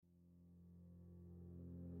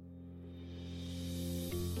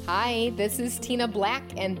Hi, this is Tina Black,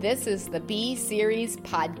 and this is the B Series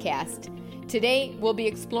podcast. Today, we'll be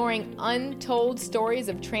exploring untold stories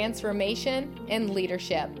of transformation and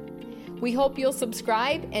leadership. We hope you'll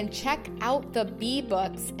subscribe and check out the B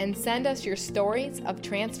books and send us your stories of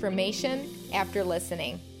transformation after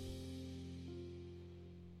listening.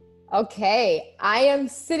 Okay, I am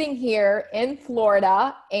sitting here in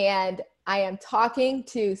Florida, and I am talking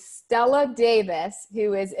to Stella Davis,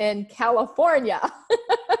 who is in California.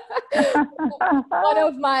 One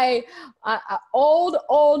of my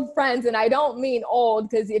old friends, and I don't mean old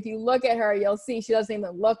because if you look at her, you'll see she doesn't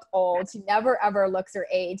even look old. She never, ever looks her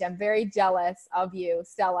age. I'm very jealous of you,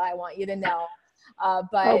 Stella. I want you to know.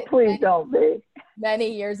 But please don't be. Many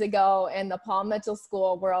years ago in the Paul Mitchell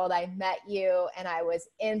School world, I met you, and I was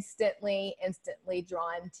instantly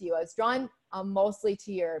drawn to you. I was drawn mostly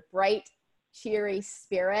to your bright, cheery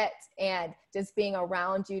spirit, and just being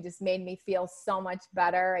around you just made me feel so much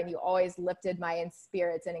better. And you always lifted my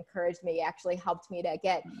spirits and encouraged me. Actually helped me to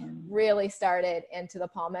get really started into the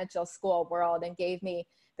Paul Mitchell School world and gave me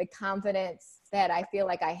the confidence that I feel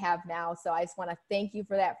like I have now. So I just want to thank you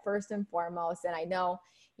for that first and foremost. And I know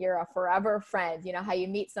you're a forever friend. You know how you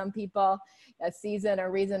meet some people, a season, a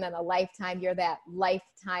reason, and a lifetime. You're that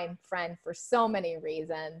lifetime friend for so many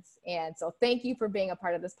reasons. And so thank you for being a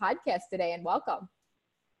part of this podcast today, and welcome.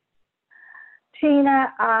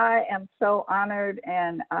 Tina, I am so honored,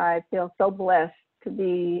 and I feel so blessed to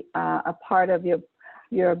be a part of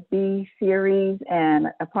your B series and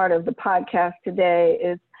a part of the podcast today.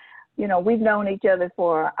 Is, you know, we've known each other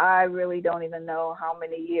for, I really don't even know how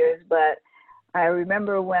many years, but I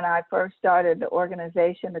remember when I first started the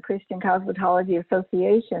organization, the Christian Cosmetology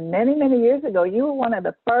Association, many, many years ago. You were one of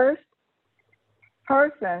the first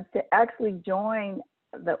persons to actually join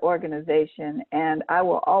the organization, and I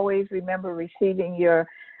will always remember receiving your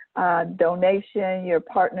donation, your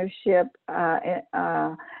partnership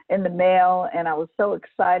in the mail, and I was so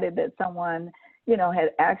excited that someone, you know,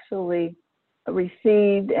 had actually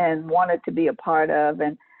received and wanted to be a part of.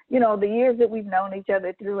 And, you know, the years that we've known each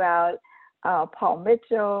other throughout, Paul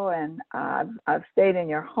Mitchell, and I've stayed in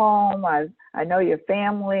your home. I know your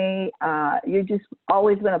family. You've just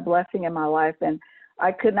always been a blessing in my life, and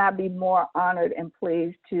I could not be more honored and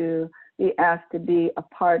pleased to be asked to be a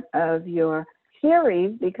part of your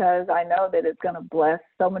series, because I know that it's going to bless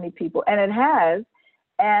so many people, and it has.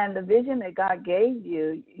 And the vision that God gave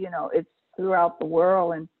you, you know, it's throughout the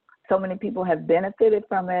world, and so many people have benefited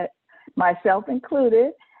from it, myself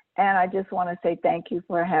included. And I just want to say thank you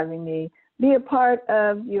for having me be a part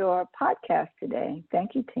of your podcast today.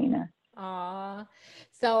 Thank you, Tina.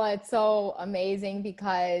 So it's so amazing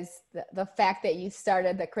because the fact that you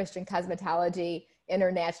started the Christian Cosmetology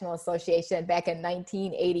International Association back in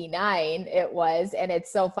 1989, it was, and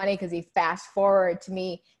it's so funny because you fast forward to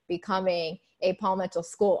me becoming a Paul Mitchell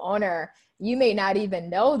School owner. You may not even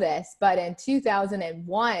know this, but in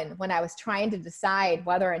 2001, when I was trying to decide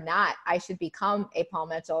whether or not I should become a Paul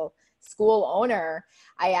Mitchell School owner,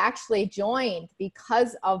 I actually joined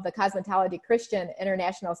because of the Cosmetology Christian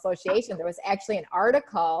International Association. There was actually an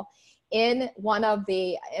article in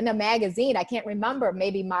in a magazine. I can't remember,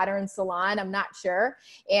 maybe Modern Salon, I'm not sure.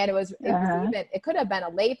 And it could have been a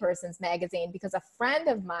layperson's magazine, because a friend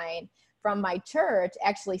of mine from my church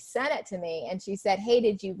actually sent it to me, and she said, "Hey,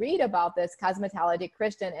 did you read about this Cosmetology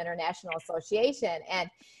Christian International Association?" And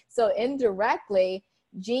so indirectly,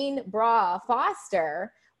 Jean Bra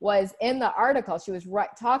Foster was in the article. She was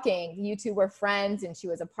talking, you two were friends, and she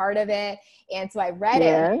was a part of it. And so I read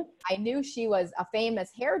it. I knew she was a famous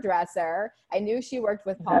hairdresser. I knew she worked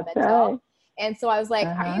with Paul Mitchell. Right. And so I was like,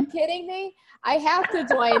 are you kidding me? I have to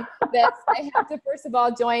join this. I have to, first of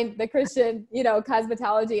all, join the Christian,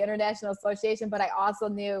 Cosmetology International Association. But I also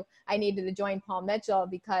knew I needed to join Paul Mitchell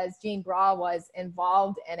because Jean Bra was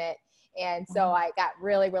involved in it. And so I got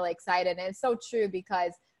really, really excited. And it's so true,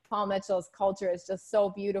 because Paul Mitchell's culture is just so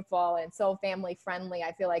beautiful and so family friendly.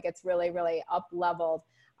 I feel like it's really, really up-leveled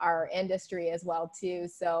our industry as well too.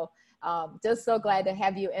 So just so glad to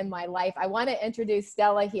have you in my life. I want to introduce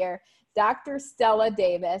Stella here. Dr. Stella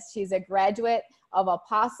Davis. She's a graduate of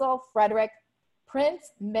Apostle Frederick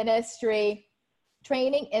Prince Ministry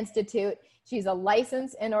Training Institute. She's a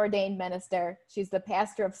licensed and ordained minister. She's the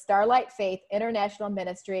pastor of Starlight Faith International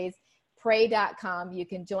Ministries, pray.com. You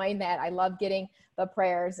can join that. I love getting the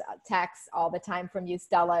prayers texts all the time from you,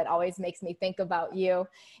 Stella. It always makes me think about you.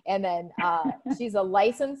 And then she's a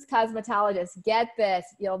licensed cosmetologist. Get this,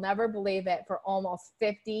 you'll never believe it, for almost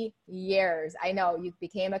 50 years. I know you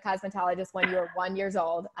became a cosmetologist when you were 1 year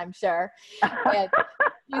old, I'm sure. And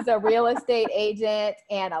she's a real estate agent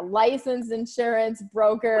and a licensed insurance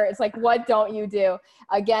broker. It's like, what don't you do?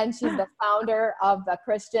 Again, she's the founder of the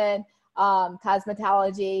Christian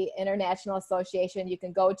Cosmetology International Association. You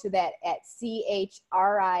can go to that at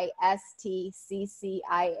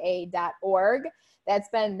CHRISTCCIA.org. That's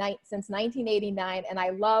been since 1989. And I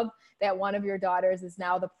love that one of your daughters is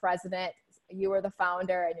now the president. You were the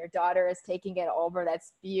founder and your daughter is taking it over.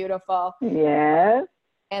 That's beautiful. Yes.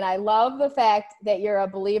 And I love the fact that you're a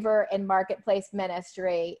believer in marketplace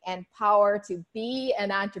ministry and power to be an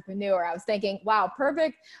entrepreneur. I was thinking, wow,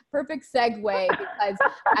 perfect segue, because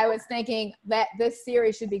I was thinking that this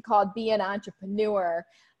series should be called Be an Entrepreneur,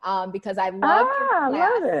 because I loved your class. I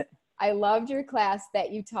love it. I loved your class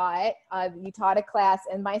that you taught. You taught a class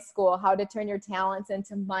in my school, how to turn your talents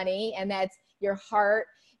into money. And that's your heart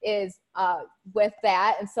is with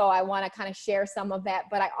that. And so I want to kind of share some of that,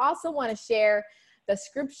 but I also want to share the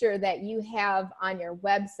scripture that you have on your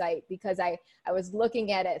website, because I was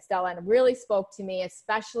looking at it, Stella, and it really spoke to me,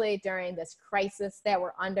 especially during this crisis that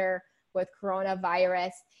we're under with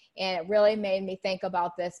coronavirus. And it really made me think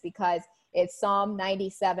about this because it's Psalm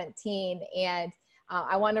 90:17. And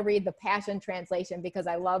I want to read the Passion Translation because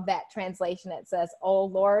I love that translation. It says, "O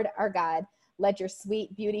Lord, our God, let your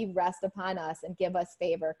sweet beauty rest upon us and give us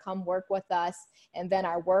favor. Come work with us, and then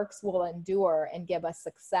our works will endure and give us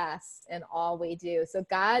success in all we do." So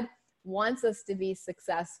God wants us to be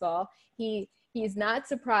successful. He's not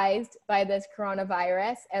surprised by this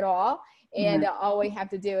coronavirus at all. And all we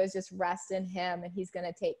have to do is just rest in him, and he's going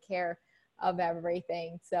to take care of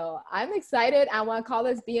everything. So I'm excited. I want to call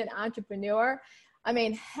this Be an Entrepreneur. I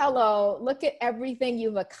mean, hello, look at everything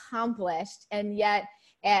you've accomplished, and yet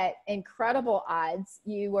at incredible odds.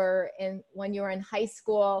 When you were in high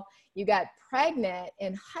school, you got pregnant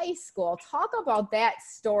in high school. Talk about that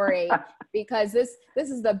story, because this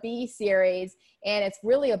is the B series, and it's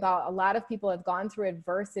really about a lot of people have gone through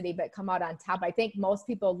adversity but come out on top. I think most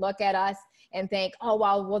people look at us and think, oh,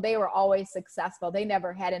 well, they were always successful. They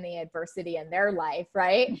never had any adversity in their life,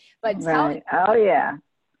 right? But tell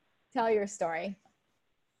your story.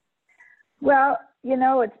 Well,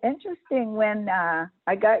 it's interesting when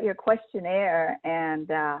I got your questionnaire,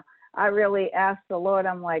 and I really asked the Lord,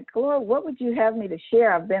 I'm like, Lord, what would you have me to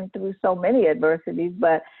share? I've been through so many adversities,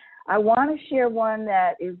 but I want to share one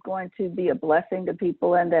that is going to be a blessing to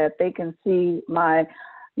people, and that they can see my,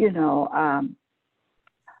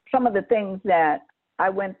 some of the things that I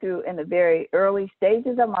went through in the very early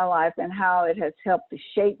stages of my life and how it has helped to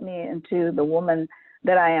shape me into the woman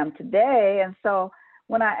that I am today. And so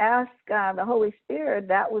when I asked the Holy Spirit,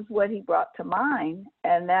 that was what he brought to mind.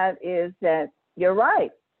 And that is that you're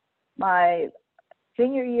right. My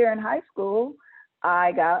senior year in high school,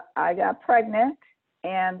 I got pregnant,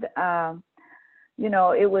 and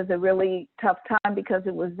it was a really tough time because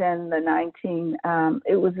it was in the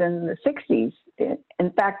 60s.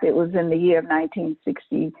 In fact, it was in the year of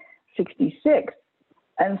 1966.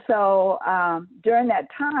 And so during that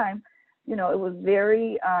time, it was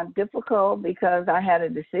very difficult because I had a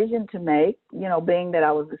decision to make. Being that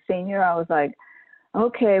I was a senior, I was like,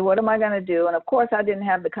 okay, what am I going to do? And of course, I didn't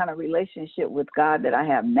have the kind of relationship with God that I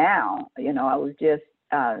have now. I was just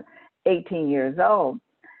 18 years old.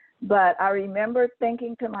 But I remember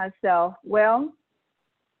thinking to myself, well,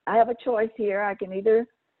 I have a choice here. I can either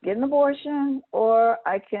get an abortion or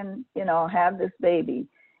I can, have this baby.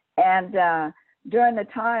 And during the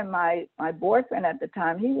time, my boyfriend at the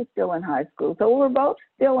time, he was still in high school. So we were both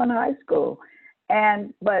still in high school.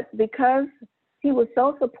 But because he was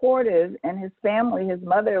so supportive, and his family, his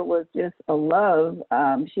mother was just a love.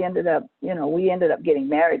 She ended up, we ended up getting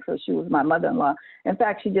married. So she was my mother-in-law. In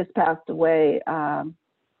fact, she just passed away at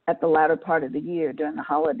the latter part of the year during the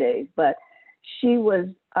holidays. But she was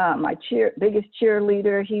my biggest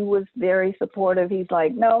cheerleader. He was very supportive. He's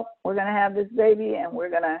like, no, we're going to have this baby, and we're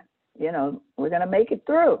going to make it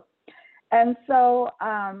through. And so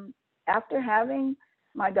after having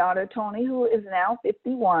my daughter, Tony, who is now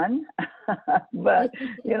 51, but,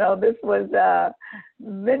 this was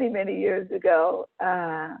many, many years ago,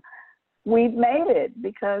 we've made it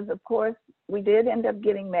because, of course, we did end up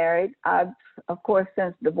getting married. I've, of course,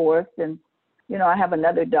 since divorced, and, I have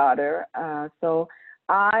another daughter. So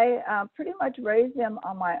I pretty much raised them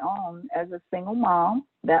on my own as a single mom.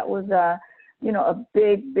 That was a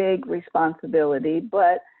big, big responsibility.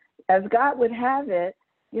 But as God would have it,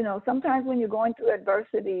 sometimes when you're going through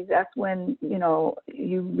adversities, that's when,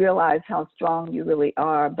 you realize how strong you really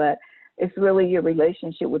are. But it's really your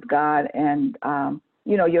relationship with God and,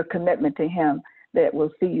 your commitment to him that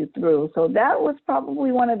will see you through. So that was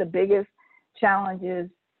probably one of the biggest challenges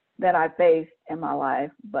that I faced in my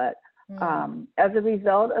life. But as a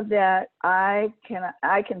result of that, I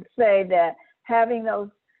can say that having those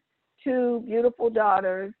two beautiful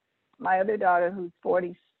daughters, my other daughter who's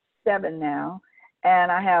 47 now,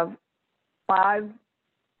 and I have 5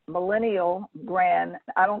 millennial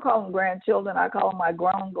I don't call them grandchildren, I call them my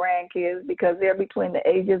grown grandkids, because they're between the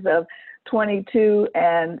ages of 22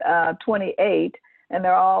 and 28, and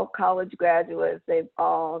they're all college graduates. They've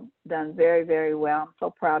all done very, very well. I'm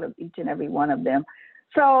so proud of each and every one of them.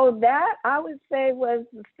 So that, I would say, was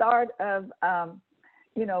the start of,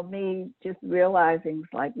 me just realizing,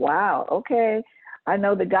 like, wow, okay, I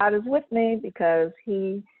know that God is with me, because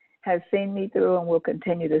he has seen me through and will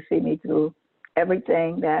continue to see me through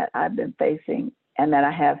everything that I've been facing and that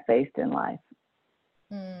I have faced in life.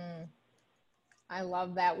 I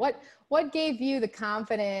love that. What gave you the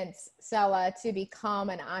confidence, Stella, to become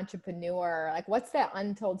an entrepreneur? Like, what's that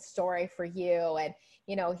untold story for you? And,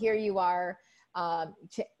 here you are,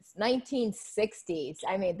 1960s.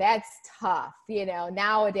 I mean, that's tough.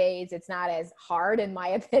 Nowadays it's not as hard, in my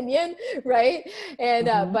opinion, right? And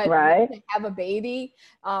but right. to have a baby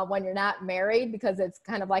when you're not married, because it's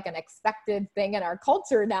kind of like an expected thing in our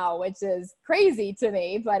culture now, which is crazy to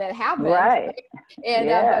me, but it happens. Right. And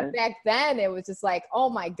yes. But back then it was just like, oh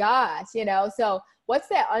my gosh, So what's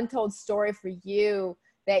that untold story for you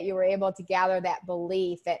that you were able to gather that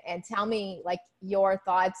belief, and tell me, like, your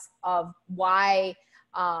thoughts of why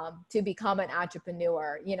to become an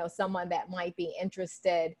entrepreneur, someone that might be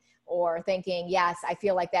interested or thinking, yes, I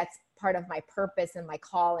feel like that's part of my purpose and my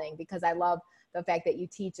calling, because I love the fact that you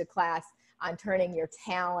teach a class on turning your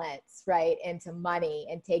talents, right, into money,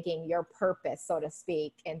 and taking your purpose, so to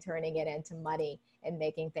speak, and turning it into money and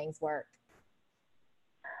making things work.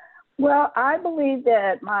 Well, I believe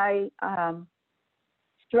that my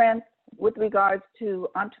strength with regards to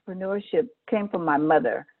entrepreneurship came from my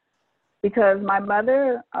mother, because my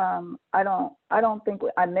mother, I don't think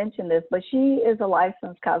I mentioned this, but she is a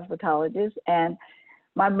licensed cosmetologist, and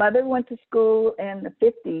my mother went to school in the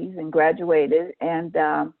 50s and graduated. And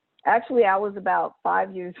actually, I was about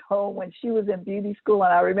 5 years old when she was in beauty school,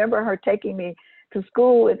 and I remember her taking me to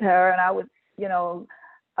school with her, and I would,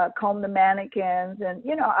 comb the mannequins, and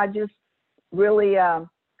I just really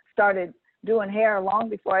started doing hair long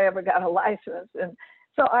before I ever got a license. And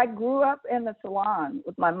so I grew up in the salon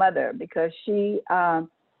with my mother, because she,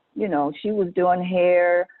 she was doing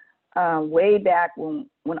hair way back when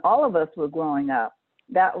all of us were growing up.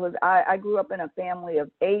 I grew up in a family of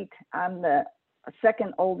 8. I'm the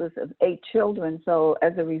second oldest of 8 children. So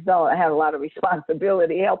as a result, I had a lot of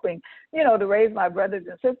responsibility helping, to raise my brothers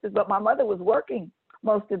and sisters. But my mother was working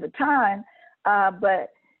most of the time. But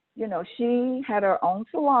she had her own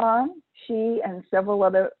salon. She and several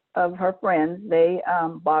other of her friends, they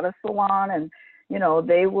bought a salon, and,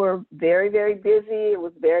 they were very, very busy. It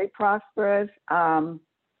was very prosperous. And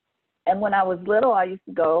when I was little, I used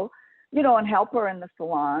to go, and help her in the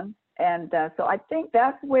salon. And so I think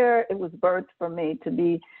that's where it was birthed for me to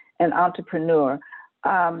be an entrepreneur.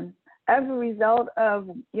 As a result of,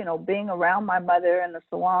 being around my mother in the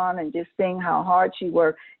salon and just seeing how hard she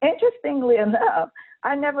worked, interestingly enough,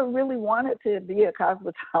 I never really wanted to be a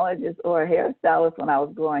cosmetologist or a hairstylist when I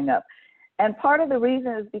was growing up. And part of the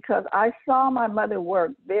reason is because I saw my mother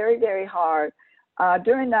work very, very hard.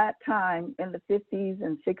 During that time in the 50s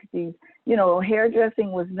and 60s,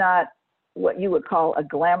 hairdressing was not what you would call a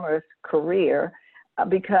glamorous career,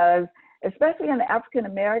 because especially in the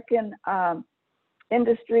African-American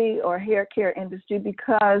industry or hair care industry,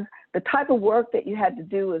 because the type of work that you had to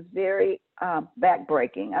do was very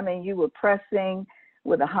backbreaking. I mean, you were pressing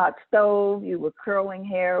with a hot stove, you were curling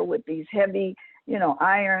hair with these heavy,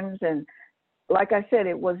 irons. And like I said,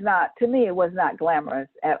 it was not glamorous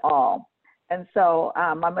at all. And so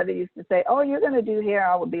my mother used to say, oh, you're going to do hair.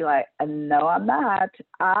 I would be like, no, I'm not.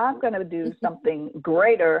 I'm going to do something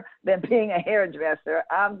greater than being a hairdresser.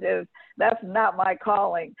 That's not my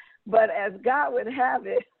calling. But as God would have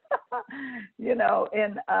it, in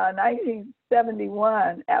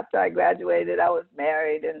 1971, after I graduated, I was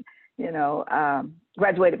married and,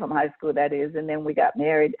 graduated from high school, that is, and then we got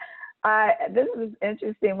married. This is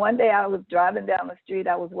interesting. One day I was driving down the street.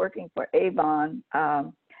 I was working for Avon,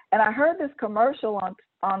 and I heard this commercial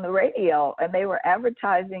on the radio, and they were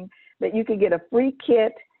advertising that you could get a free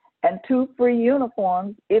kit and 2 free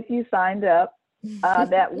uniforms if you signed up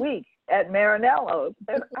that week at Marinello's.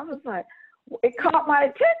 And I was like, it caught my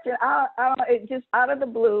attention. It just out of the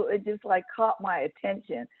blue, it just like caught my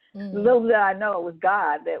attention. Little did I know it was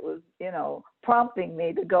God that was, prompting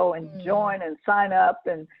me to go and join and sign up.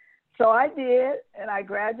 And so I did, and I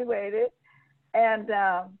graduated. And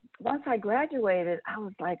once I graduated, I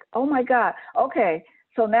was like, oh my God, okay.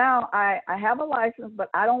 So now I have a license, but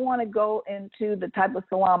I don't want to go into the type of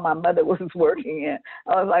salon my mother was working in.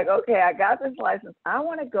 I was like, okay, I got this license. I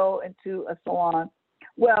want to go into a salon.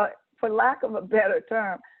 Well, for lack of a better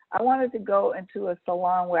term, I wanted to go into a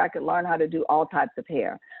salon where I could learn how to do all types of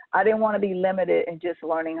hair. I didn't want to be limited in just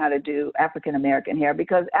learning how to do African-American hair,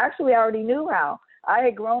 because actually I already knew how. I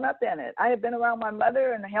had grown up in it. I had been around my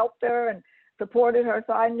mother and helped her and supported her,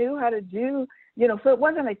 so I knew how to do, so it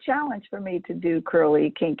wasn't a challenge for me to do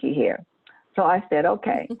curly, kinky hair. So I said,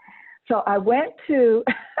 okay. So I went to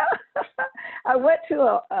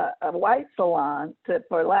a white salon,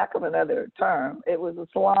 for lack of another term. It was a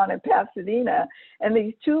salon in Pasadena, and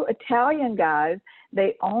these two Italian guys,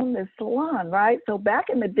 they owned this salon, right? So back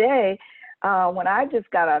in the day, when I just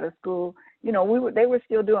got out of school, they were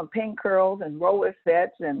still doing pin curls and roller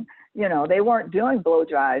sets, and they weren't doing blow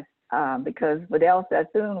dries because Vidal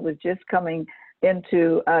Sassoon was just coming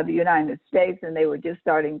into the United States, and they were just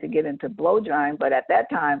starting to get into blow drying. But at that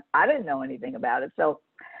time, I didn't know anything about it. So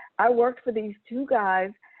I worked for these two guys.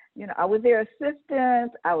 I was their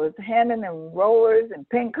assistant. I was handing them rollers and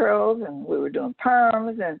pin curls, and we were doing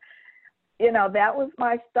perms. And, that was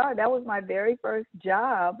my start. That was my very first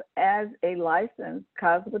job as a licensed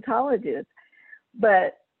cosmetologist.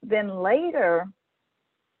 But then later,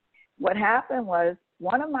 what happened was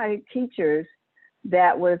one of my teachers,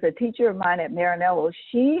 that was a teacher of mine at Maranello,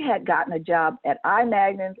 she had gotten a job at I.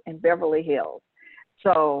 Magnus in Beverly Hills.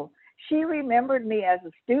 So she remembered me as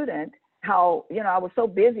a student, how, I was so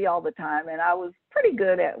busy all the time, and I was pretty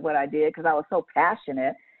good at what I did because I was so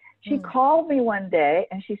passionate. She called me one day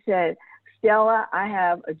and she said, Stella, I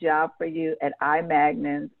have a job for you at I.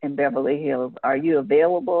 Magnus in Beverly Hills. Are you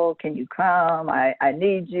available? Can you come? I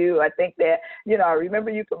need you. I think that, I remember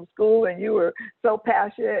you from school and you were so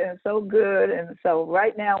passionate and so good. And so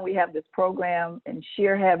right now we have this program in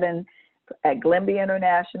Sheer Heaven at Glenby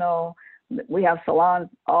International. We have salons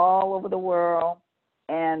all over the world.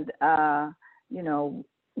 And,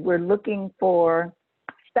 we're looking for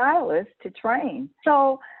stylists to train.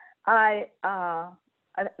 So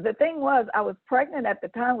the thing was, I was pregnant at the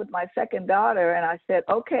time with my second daughter, and I said,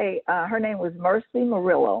 okay, her name was Mercy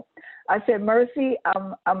Murillo. I said, Mercy,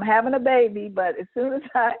 I'm having a baby, but as soon as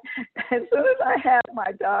I have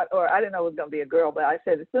my daughter, or I didn't know it was going to be a girl, but I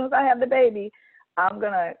said, as soon as I have the baby, I'm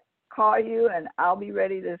going to call you and I'll be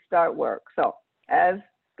ready to start work. So as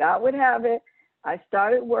God would have it, I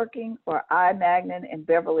started working for I. Magnus in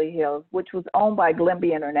Beverly Hills, which was owned by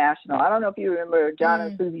Glenby International. I don't know if you remember John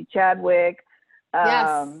and Susie Chadwick.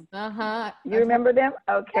 Yes. You remember them?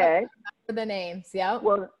 Okay. Yeah, the names. Yeah.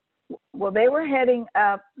 Well, they were heading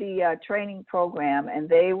up the training program, and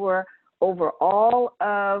they were over all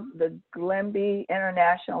of the Glenby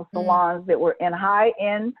International salons that were in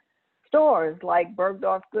high-end stores like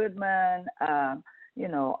Bergdorf Goodman,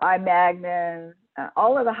 I. Magnus,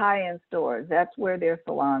 all of the high-end stores. That's where their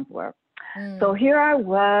salons were. So here I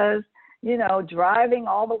was, driving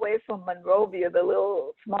all the way from Monrovia, the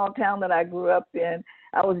little small town that I grew up in.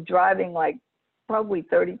 I was driving like probably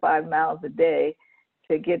 35 miles a day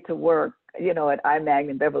to get to work, at I.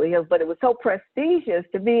 Magnus in Beverly Hills. But it was so prestigious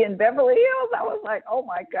to be in Beverly Hills. I was like, oh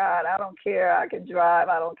my God, I don't care. I can drive.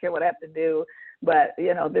 I don't care what I have to do. But,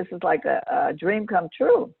 this is like a dream come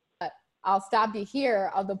true. I'll stop you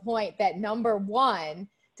here of the point that number one,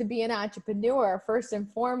 to be an entrepreneur, first and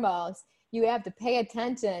foremost, you have to pay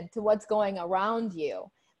attention to what's going around you.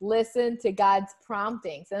 Listen to God's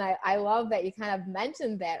promptings. And I love that you kind of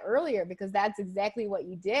mentioned that earlier, because that's exactly what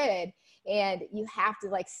you did. And you have to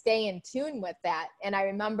stay in tune with that. And I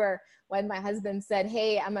remember when my husband said,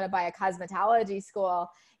 hey, I'm going to buy a cosmetology school,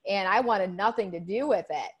 and I wanted nothing to do with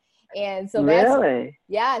it. And so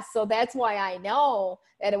so that's why I know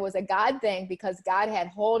that it was a God thing, because God had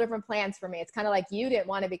whole different plans for me. It's kind of like you didn't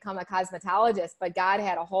want to become a cosmetologist, but God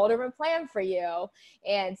had a whole different plan for you.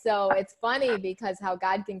 And so it's funny because how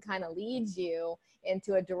God can kind of lead you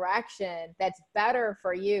into a direction that's better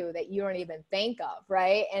for you that you don't even think of,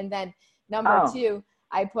 right? And then number two,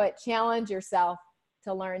 I put challenge yourself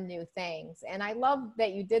to learn new things. And I love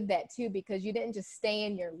that you did that too, because you didn't just stay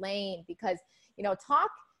in your lane, because,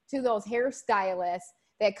 talk to those hairstylists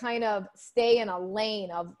that kind of stay in a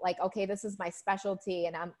lane of okay, this is my specialty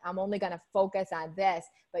and I'm only going to focus on this.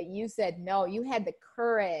 But you said, no, you had the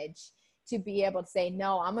courage to be able to say,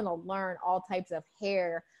 no, I'm going to learn all types of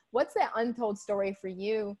hair. What's that untold story for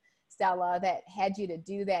you, Stella, that had you to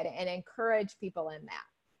do that and encourage people in that?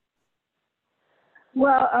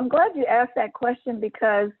 Well, I'm glad you asked that question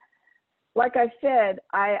because, like I said,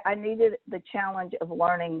 I needed the challenge of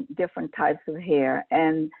learning different types of hair.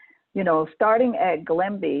 And, you know, starting at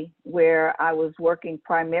Glenby, where I was working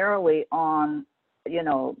primarily on, you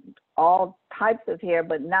know, all types of hair,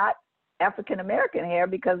 but not African-American hair,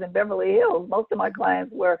 because in Beverly Hills, most of my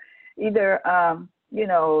clients were either, you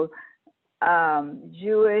know,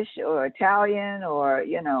 Jewish or Italian, or,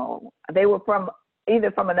 you know, they were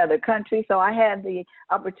either from another country. So I had the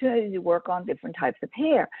opportunity to work on different types of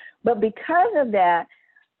hair. But because of that,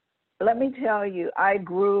 let me tell you, I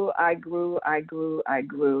grew.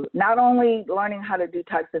 Not only learning how to do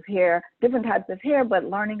different types of hair, but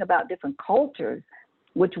learning about different cultures,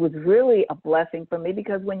 which was really a blessing for me,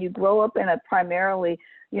 because when you grow up in a primarily,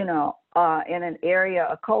 you know, in an area,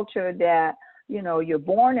 a culture that, you know, you're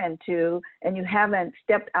born into, and you haven't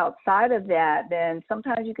stepped outside of that, then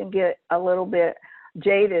sometimes you can get a little bit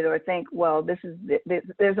jaded or think, well,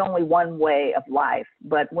 there's only one way of life.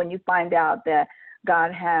 But when you find out that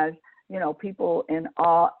God has, you know, people in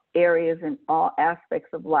all areas and all aspects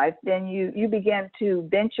of life, then you begin to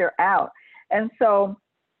venture out. And so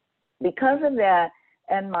because of that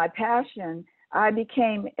and my passion, I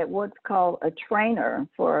became what's called a trainer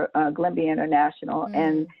for Glenby International.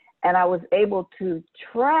 And I was able to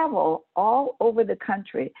travel all over the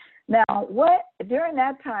country. Now, during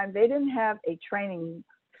that time, they didn't have a training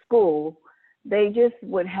school. They just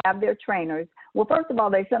would have their trainers. Well, first of all,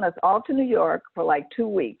 they sent us all to New York for like 2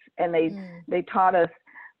 weeks, and they taught us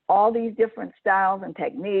all these different styles and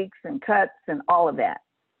techniques and cuts and all of that.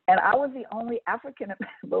 And I was the only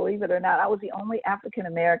believe it or not, I was the only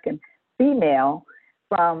African-American female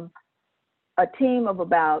from a team of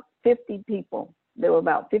about 50 people. There were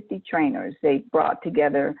about 50 trainers they brought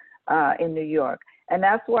together in New York. And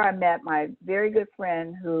that's where I met my very good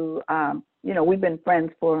friend who, you know, we've been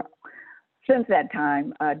friends since that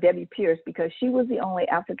time, Debbie Pierce, because she was the only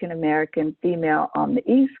African-American female on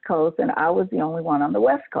the East Coast, and I was the only one on the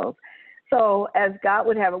West Coast. So as God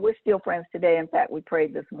would have it, we're still friends today. In fact, we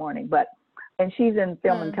prayed this morning. And she's in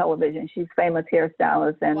film and television. She's famous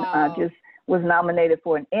hairstylist and just was nominated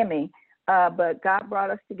for an Emmy. But God brought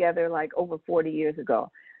us together like over 40 years ago.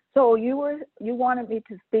 So you wanted me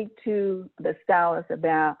to speak to the stylists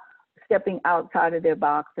about stepping outside of their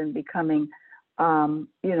box and becoming, you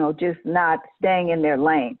know, just not staying in their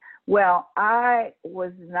lane. Well, I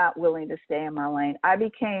was not willing to stay in my lane. I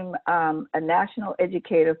became a national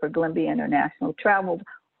educator for Glenby International, traveled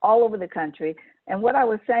all over the country. And what I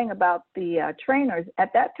was saying about the trainers,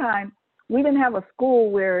 at that time, we didn't have a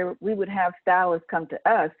school where we would have stylists come to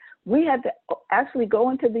us. We had to actually go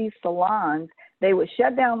into these salons. They would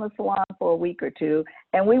shut down the salon for a week or two,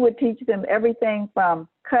 and we would teach them everything from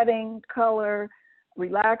cutting, color,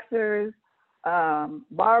 relaxers,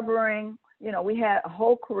 barbering. You know, we had a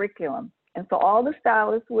whole curriculum. And so all the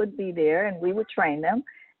stylists would be there, and we would train them.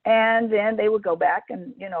 And then they would go back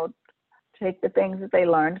and, you know, take the things that they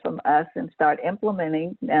learned from us and start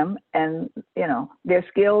implementing them. And, you know, their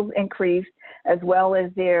skills increased as well as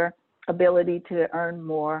their ability to earn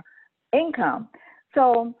more income.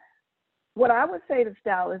 So what I would say to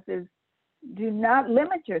stylists is, do not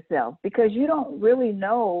limit yourself, because you don't really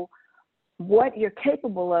know what you're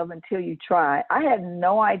capable of until you try. I had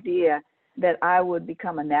no idea that I would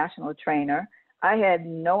become a national trainer. I had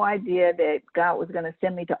no idea that God was going to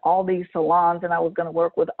send me to all these salons and I was going to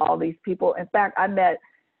work with all these people. In fact, I met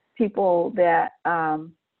people that,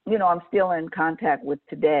 you know, I'm still in contact with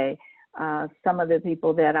today. Some of the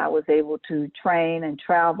people that I was able to train and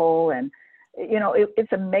travel, and, you know,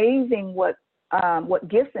 it's amazing what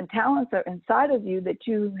gifts and talents are inside of you that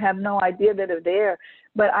you have no idea that are there.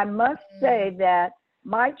 But I must say that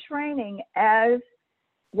my training as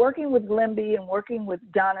working with Glenby and working with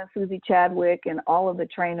John and Susie Chadwick and all of the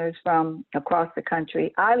trainers from across the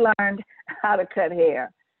country, I learned how to cut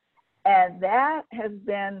hair. And that has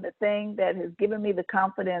been the thing that has given me the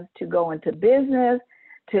confidence to go into business,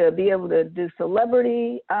 to be able to do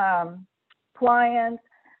celebrity clients,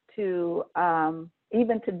 to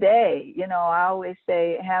even today, you know, I always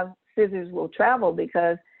say have scissors will travel,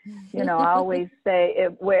 because, you know, I always say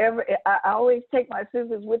I always take my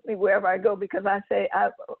scissors with me wherever I go, because I say I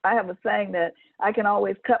have a saying that I can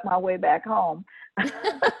always cut my way back home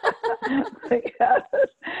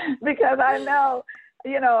because I know,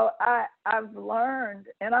 you know, I've learned,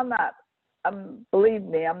 and believe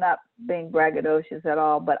me, I'm not being braggadocious at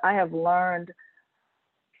all, but I have learned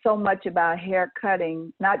so much about hair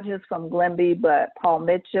cutting, not just from Glenby, but Paul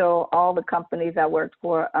Mitchell, all the companies I worked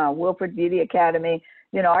for, Wilford Beauty Academy.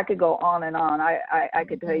 You know, I could go on and on. I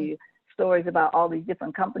could tell you stories about all these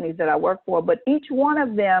different companies that I worked for, but each one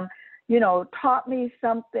of them, you know, taught me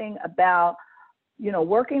something about, you know,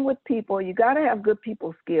 working with people. You got to have good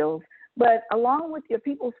people skills, but along with your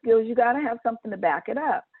people skills, you got to have something to back it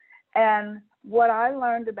up. And what I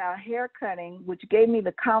learned about hair cutting, which gave me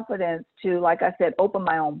the confidence to, like I said, open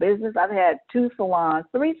my own business. I've had 3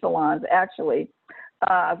 salons actually.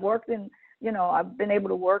 I've worked in, you know, I've been able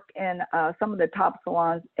to work in some of the top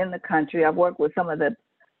salons in the country. I've worked with some of the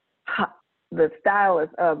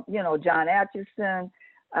stylists, you know, John Atchison,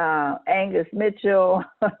 Angus Mitchell,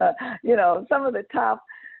 you know, some of the top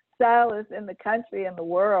stylists in the country and the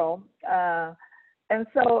world. And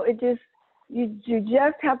so it just, you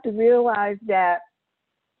just have to realize that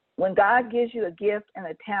when God gives you a gift and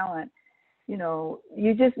a talent, you know,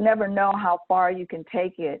 you just never know how far you can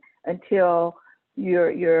take it until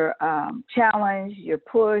you're challenged, you're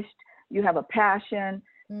pushed, you have a passion,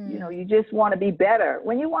 you know, you just want to be better.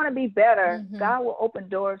 When you want to be better, God will open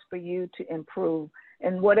doors for you to improve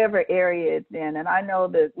in whatever area it's in. And I know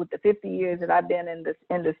that with the 50 years that I've been in this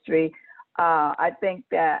industry, I think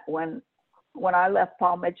that when I left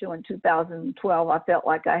Paul Mitchell in 2012, I felt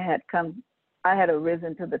like I had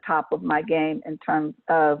arisen to the top of my game in terms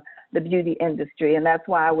of the beauty industry. And that's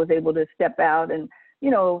why I was able to step out and,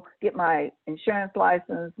 you know, get my insurance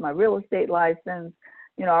license, my real estate license.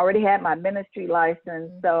 You know, I already had my ministry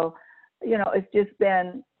license. So, you know, it's just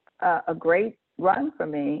been a great run for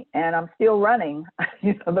me, and I'm still running.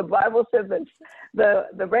 You know, the Bible says that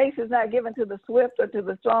the race is not given to the swift or to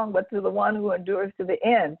the strong, but to the one who endures to the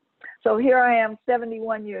end. So here I am,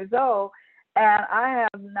 71 years old, and I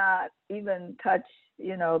have not even touched,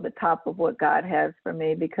 you know, the top of what God has for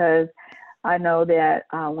me, because I know that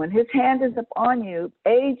when his hand is upon you,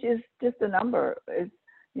 age is just a number. It's,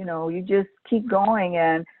 you know, you just keep going.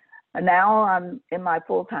 And now I'm in my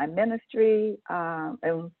full-time ministry,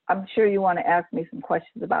 and I'm sure you want to ask me some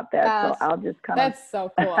questions about that. Yes, so I'll just that's so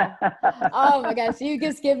cool. Oh my gosh, you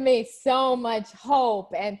just give me so much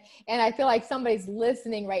hope. And I feel like somebody's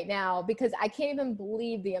listening right now, because I can't even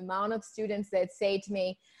believe the amount of students that say to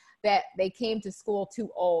me that they came to school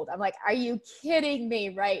too old. I'm like, are you kidding me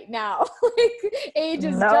right now? Like, age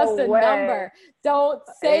is just a number. Don't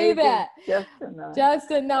say that. Just a number.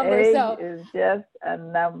 Just a number. Age is just a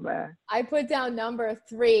number. I put down number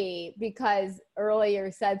 3 because earlier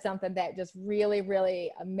you said something that just really,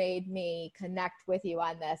 really made me connect with you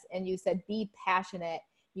on this. And you said, be passionate.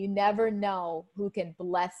 You never know who can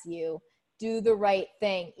bless you. Do the right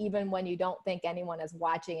thing, even when you don't think anyone is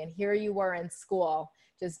watching. And here you were in school,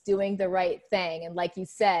 just doing the right thing. And like you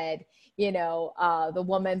said, you know, the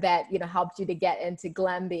woman that, you know, helped you to get into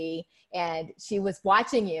Glenby, and she was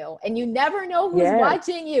watching you, and you never know who's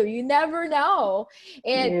watching you. You never know.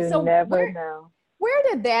 And you so never know. Where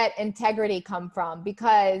did that integrity come from?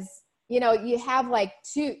 Because, you know, you have like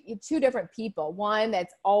two different people. One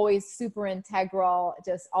that's always super integral,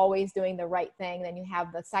 just always doing the right thing. Then you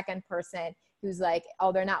have the second person who's like,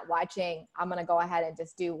 oh, they're not watching, I'm going to go ahead and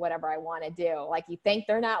just do whatever I want to do. Like, you think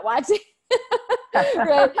they're not watching.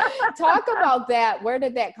 Right? Talk about that. Where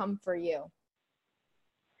did that come for you?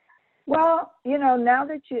 Well, you know, now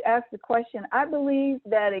that you asked the question, I believe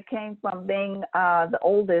that it came from being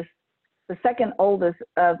the second oldest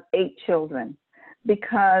of 8 children,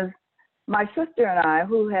 because my sister and I,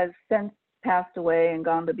 who has since passed away and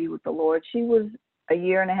gone to be with the Lord, she was a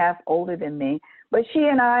year and a half older than me, but she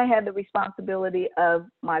and I had the responsibility of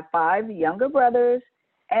my 5 younger brothers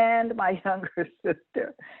and my younger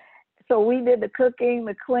sister. So we did the cooking,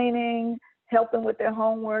 the cleaning, help them with their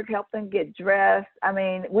homework, help them get dressed. I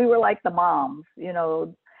mean, we were like the moms, you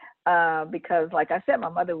know, because like I said, my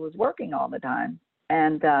mother was working all the time.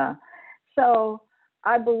 And so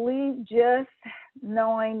I believe just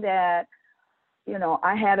knowing that, you know,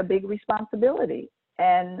 I had a big responsibility.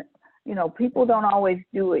 And, you know, people don't always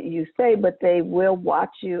do what you say, but they will watch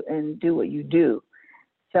you and do what you do.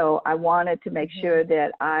 So I wanted to make sure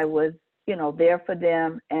that I was, you know, there for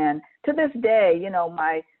them. And to this day, you know,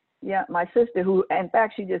 my sister, who, in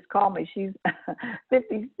fact, she just called me, she's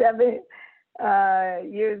 57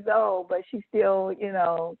 years old, but she still, you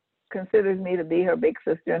know, considers me to be her big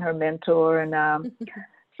sister and her mentor. And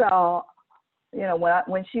so, you know,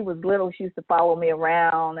 when she was little, she used to follow me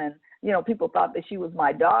around, and, you know, people thought that she was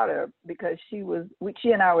my daughter because she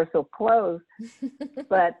and I were so close.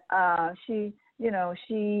 But she, you know,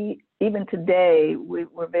 even today,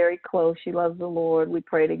 we're very close. She loves the Lord. We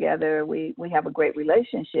pray together. We have a great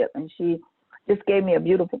relationship. And she, just gave me a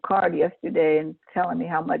beautiful card yesterday and telling me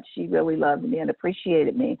how much she really loved me and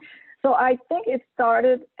appreciated me. So I think it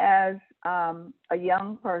started as a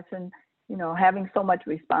young person, having so much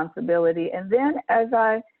responsibility. And then as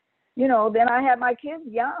then I had my kids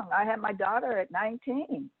young. I had my daughter at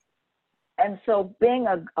 19. And so being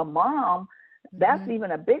a mom, that's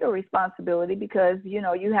even a bigger responsibility because,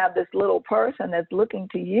 you have this little person that's looking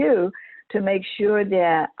to you to make sure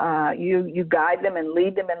that you guide them and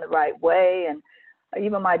lead them in the right way. And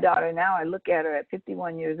even my daughter now, I look at her at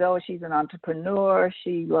 51 years old. She's an entrepreneur.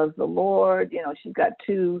 She loves the Lord. She's got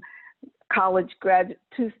two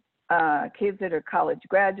kids that are college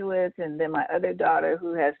graduates, and then my other daughter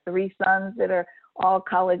who has 3 sons that are all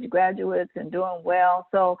college graduates and doing well.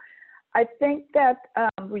 So I think that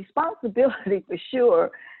responsibility for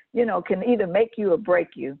sure, can either make you or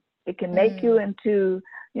break you. It can make you into,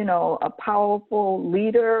 a powerful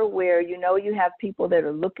leader where, you have people that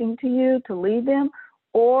are looking to you to lead them.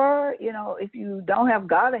 Or, if you don't have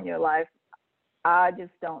God in your life, I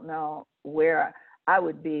just don't know where I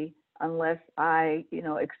would be unless I,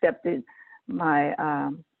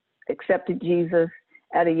 accepted Jesus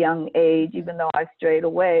at a young age, even though I strayed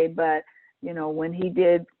away. But, when he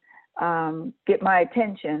did get my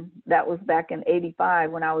attention, that was back in '85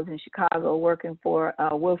 when I was in Chicago working for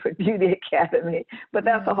Wilford Beauty Academy. But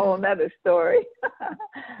that's a whole nother story.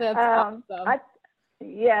 That's awesome.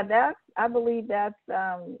 I believe that's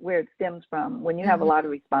where it stems from, when you have a lot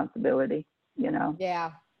of responsibility,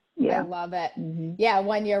 Yeah. I love it. Yeah.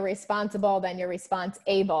 When you're responsible, then you're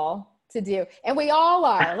able to do. And we all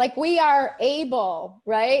are. Like, we are able,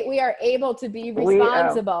 right? We are able to be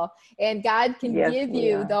responsible. And God can give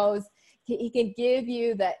you those, he can give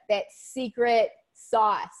you that secret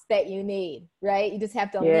sauce that you need, right? You just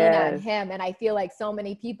have to lean on him. And I feel like so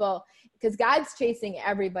many people, because God's chasing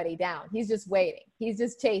everybody down. He's just waiting. He's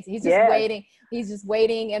just chasing. He's just waiting. He's just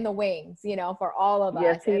waiting in the wings, for all of us.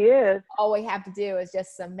 Yes, he is. All we have to do is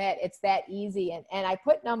just submit. It's that easy. And I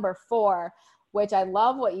put number 4, which I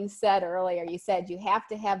love what you said earlier. You said you have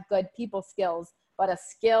to have good people skills, but a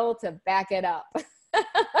skill to back it up.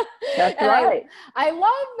 That's right. I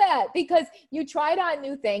love that, because you tried on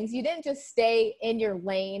new things. You didn't just stay in your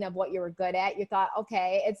lane of what you were good at. You thought,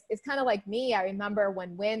 okay, it's kind of like me. I remember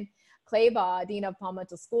when Wynn Claybaugh, Dean of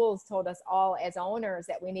Palmetto Schools, told us all as owners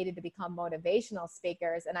that we needed to become motivational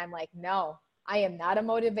speakers. And I'm like, no, I am not a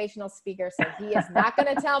motivational speaker, so he is not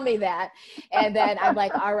going to tell me that. And then I'm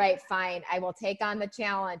like, all right, fine. I will take on the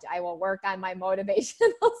challenge. I will work on my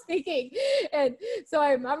motivational speaking. And so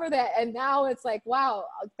I remember that. And now it's like, wow,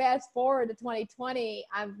 fast forward to 2020,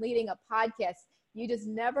 I'm leading a podcast. You just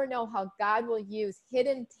never know how God will use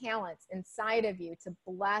hidden talents inside of you to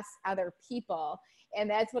bless other people. And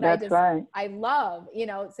that's what I love,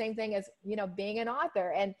 same thing as, being an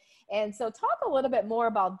author. And so talk a little bit more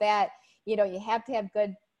about that. You have to have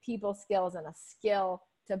good people skills and a skill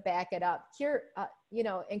to back it up.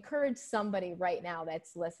 Encourage somebody right now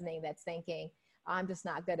that's listening, that's thinking, I'm just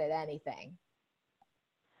not good at anything.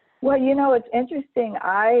 Well, it's interesting.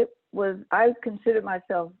 I considered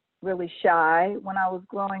myself really shy when I was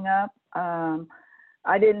growing up.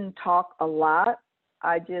 I didn't talk a lot.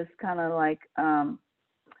 I just kind of like,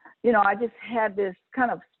 I just had this kind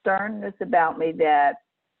of sternness about me that,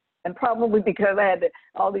 and probably because I had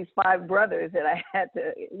all these 5 brothers that I had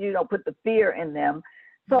to, put the fear in them.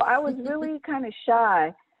 So I was really kind of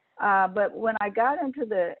shy. But when I got into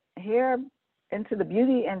the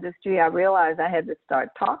beauty industry, I realized I had to start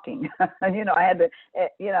talking. I had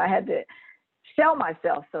to sell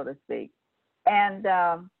myself, so to speak. And,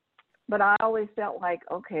 but I always felt like,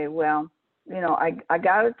 okay, well, I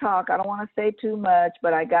got to talk. I don't want to say too much,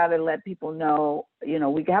 but I got to let people know,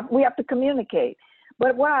 we have to communicate.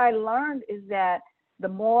 But what I learned is that the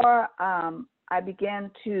more I began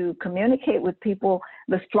to communicate with people,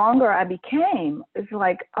 the stronger I became. It's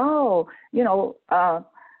like,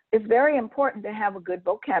 it's very important to have a good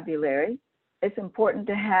vocabulary. It's important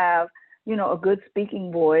to have, a good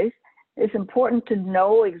speaking voice. It's important to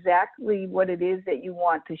know exactly what it is that you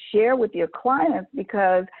want to share with your clients,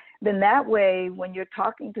 because then that way, when you're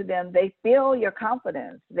talking to them, they feel your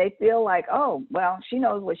confidence. They feel like, oh, well, she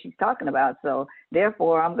knows what she's talking about, so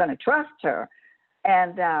therefore I'm going to trust her.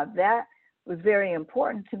 And that was very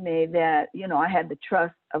important to me, that, I had the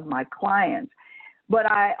trust of my clients. But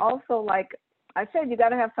I also, like I said, you got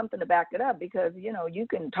to have something to back it up, because, you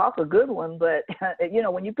can talk a good one, but,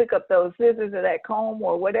 when you pick up those scissors or that comb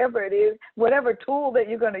or whatever it is, whatever tool that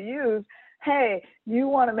you're going to use, hey, you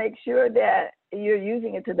want to make sure that you're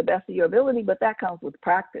using it to the best of your ability, but that comes with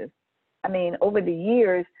practice. I mean, over the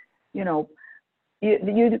years,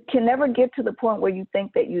 you can never get to the point where you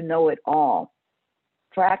think that you know it all.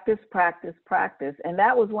 Practice, practice, practice. And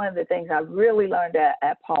that was one of the things I really learned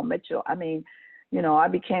at Paul Mitchell. I mean, I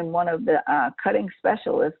became one of the cutting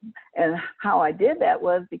specialists. And how I did that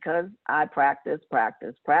was because I practiced,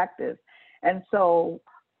 practice, practice. And so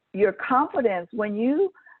your confidence, when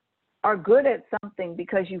you are good at something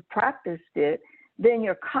because you've practiced it, then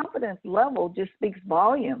your confidence level just speaks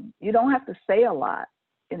volume. You don't have to say a lot.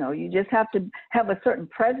 You just have to have a certain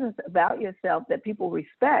presence about yourself that people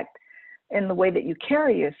respect in the way that you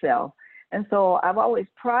carry yourself. And so I've always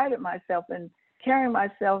prided myself in carrying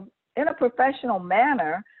myself in a professional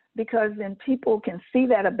manner, because then people can see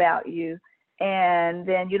that about you, and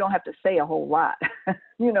then you don't have to say a whole lot.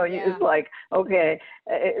 It's like, okay,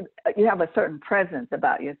 you have a certain presence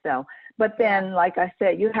about yourself. But then, like I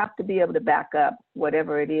said, you have to be able to back up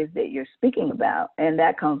whatever it is that you're speaking about, and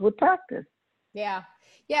that comes with practice. Yeah.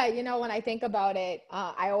 Yeah. When I think about it,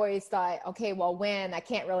 I always thought, okay, well, I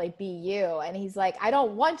can't really be you. And he's like, I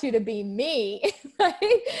don't want you to be me.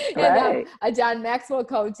 Right? And a John Maxwell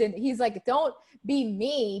coach, and he's like, don't be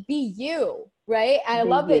me, be you. Right. And I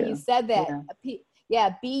love that you said that.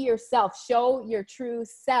 Be yourself, show your true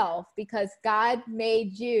self, because God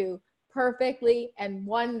made you perfectly and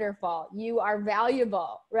wonderful. You are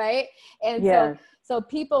valuable. Right. And so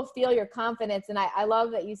people feel your confidence. And I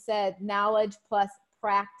love that you said knowledge plus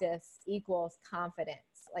practice equals confidence,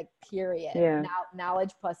 like period. Knowledge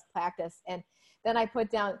plus practice. And then I put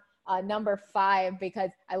down number 5, because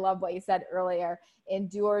I love what you said earlier: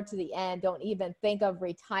 endure to the end. Don't even think of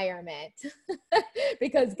retirement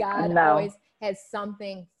because God always has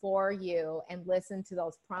something for you, and listen to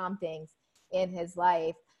those promptings in his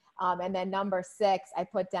life. And then number 6, I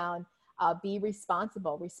put down be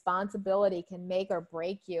responsible. Responsibility can make or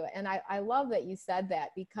break you. And I love that you said that,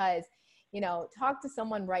 because talk to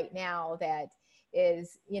someone right now that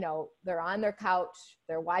is, they're on their couch,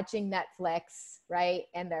 they're watching Netflix, right?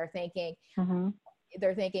 And they're thinking,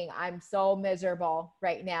 I'm so miserable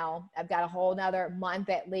right now. I've got a whole nother month,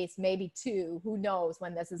 at least, maybe 2, who knows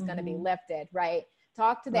when this is going to be lifted, right?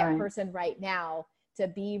 Talk to that person right now to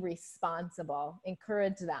be responsible.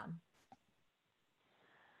 Encourage them.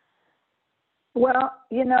 Well,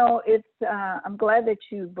 it's, I'm glad that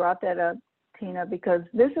you brought that up, Tina, because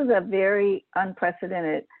this is a very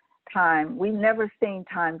unprecedented time. We've never seen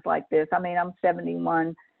times like this. I mean, I'm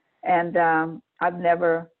 71, and I've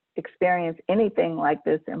never experienced anything like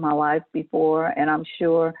this in my life before, and I'm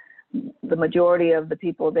sure the majority of the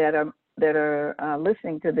people that are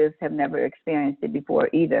listening to this have never experienced it before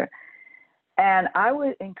either. And I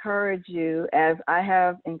would encourage you, as I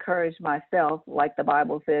have encouraged myself, like the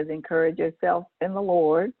Bible says, encourage yourself in the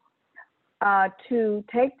Lord, to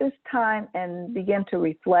take this time and begin to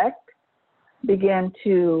reflect, begin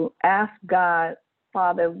to ask God,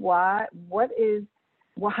 Father, how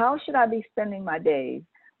should I be spending my days?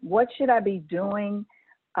 What should I be doing?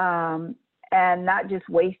 And not just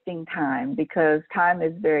wasting time, because time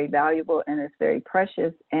is very valuable and it's very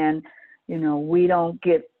precious. And, we don't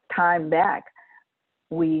get time back.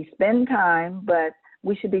 We spend time, but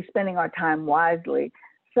we should be spending our time wisely.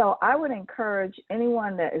 So I would encourage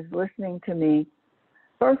anyone that is listening to me,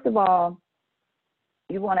 first of all,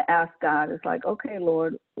 you want to ask God. It's like, okay,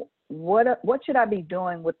 Lord, what should I be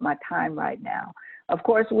doing with my time right now? Of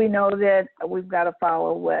course, we know that we've got to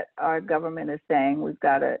follow what our government is saying. We've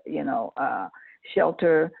got to,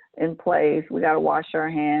 shelter in place. We got to wash our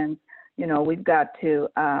hands. We've got to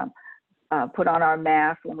put on our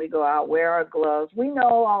masks when we go out, wear our gloves. We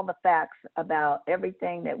know all the facts about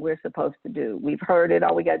everything that we're supposed to do. We've heard it.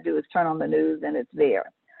 All we got to do is turn on the news and it's there.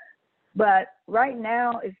 But right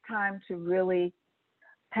now it's time to really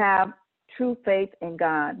have true faith in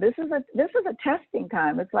God. This is a testing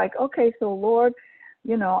time. It's like, okay, so Lord,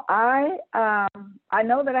 I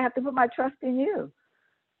know that I have to put my trust in you.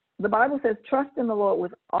 The Bible says, trust in the Lord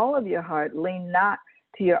with all of your heart, lean not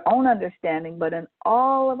to your own understanding, but in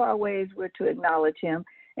all of our ways we're to acknowledge him.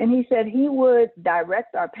 And he said he would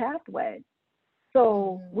direct our pathway.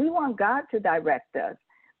 So we want God to direct us.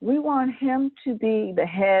 We want him to be the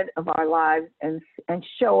head of our lives and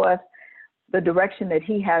show us the direction that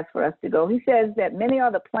he has for us to go. He says that many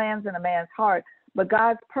are the plans in a man's heart, but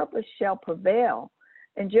God's purpose shall prevail.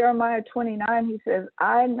 In Jeremiah 29, he says,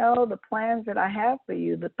 I know the plans that I have for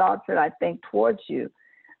you, the thoughts that I think towards you.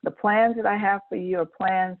 The plans that I have for you are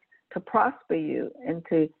plans to prosper you and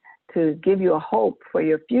to give you a hope for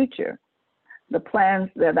your future. The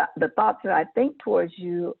thoughts that I think towards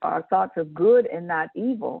you are thoughts of good and not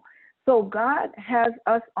evil. So God has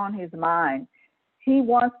us on his mind. He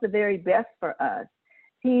wants the very best for us.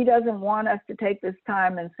 He doesn't want us to take this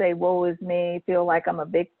time and say, woe is me, feel like I'm a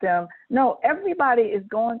victim. No, everybody is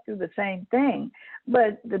going through the same thing.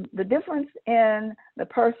 But the difference in the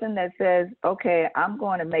person that says, okay, I'm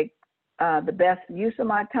going to make the best use of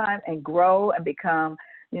my time and grow and become,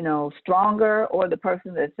 stronger, or the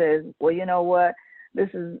person that says, well, you know what, this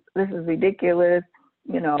is ridiculous.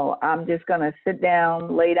 I'm just going to sit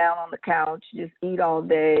down, lay down on the couch, just eat all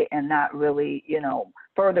day and not really,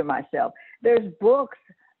 further myself. There's books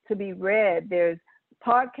to be read. There's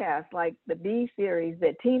podcasts like the B series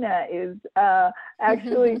that Tina is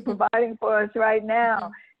actually providing for us right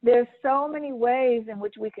now. There's so many ways in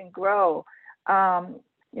which we can grow.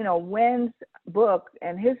 Wynn's book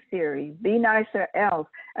and his series, Be Nice or Else.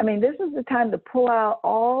 I mean, this is the time to pull out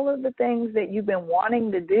all of the things that you've been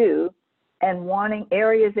wanting to do and wanting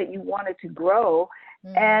areas that you wanted to grow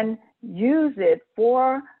and use it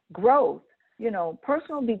for growth.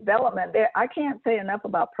 Personal development. I can't say enough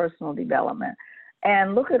about personal development.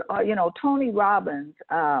 And look at, Tony Robbins,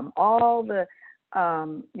 all the,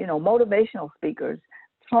 motivational speakers,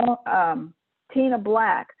 Tina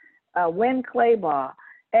Black, Wynn Claybaugh,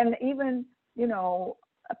 and even,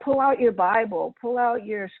 pull out your Bible, pull out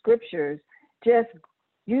your scriptures, just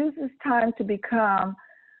use this time to become.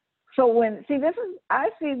 So I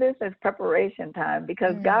see this as preparation time,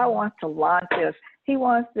 because God wants to launch us. He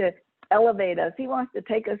wants to elevate us. He wants to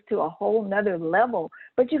take us to a whole nother level,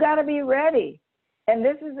 but you got to be ready. And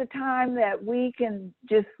this is the time that we can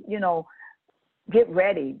just, get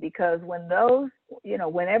ready, because when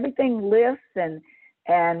when everything lifts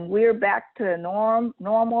and we're back to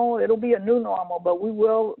normal, it'll be a new normal, but we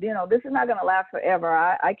will, this is not going to last forever.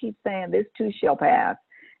 I keep saying this too shall pass.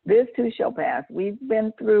 This too shall pass. We've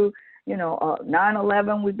been through,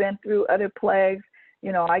 9/11. We've been through other plagues.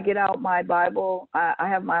 I get out my Bible. I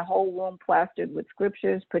have my whole room plastered with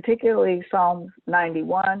scriptures, particularly Psalms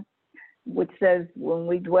 91, which says, when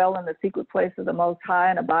we dwell in the secret place of the Most High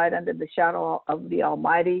and abide under the shadow of the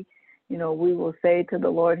Almighty, we will say to the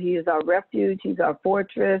Lord, He is our refuge, He's our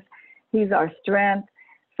fortress, He's our strength.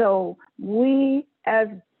 So we,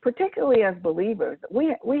 particularly as believers,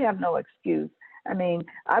 we have no excuse. I mean,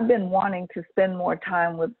 I've been wanting to spend more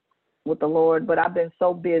time with the Lord, but I've been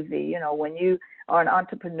so busy. When you are an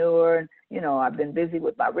entrepreneur, I've been busy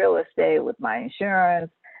with my real estate, with my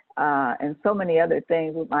insurance, and so many other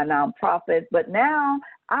things with my nonprofit. But now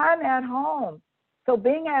I'm at home. So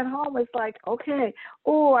being at home is like, okay,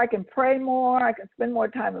 I can pray more. I can spend more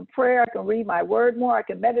time in prayer. I can read my word more. I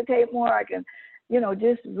can meditate more. I can,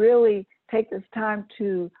 just really take this time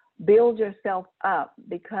to build yourself up,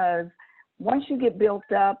 because once you get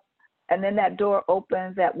built up and then that door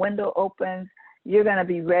opens, that window opens, you're going to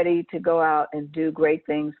be ready to go out and do great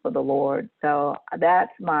things for the Lord. So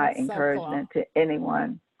that's my encouragement to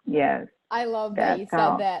anyone. Yes. I love that you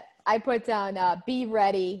said that. I put down, be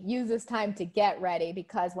ready, use this time to get ready,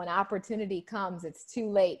 because when opportunity comes, it's too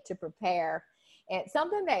late to prepare. And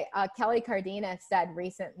something that Kelly Cardenas said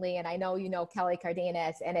recently, and I know you know Kelly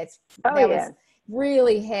Cardenas, and was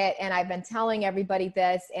really hit, and I've been telling everybody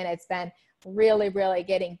this, and it's been really, really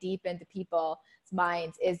getting deep into people's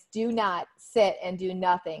minds, is do not sit and do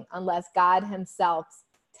nothing unless God Himself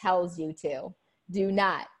tells you to. Do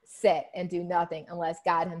not sit and do nothing unless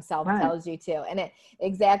God Himself tells you to. And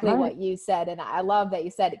exactly what you said. And I love that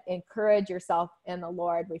you said, encourage yourself in the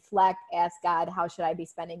Lord, reflect, ask God, how should I be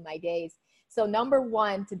spending my days? So number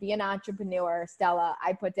one, to be an entrepreneur, Stella,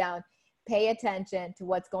 I put down, pay attention to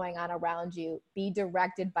what's going on around you. Be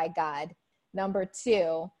directed by God. Number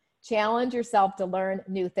two, challenge yourself to learn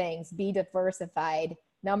new things. Be diversified.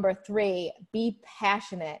 Number three, be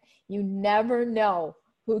passionate. You never know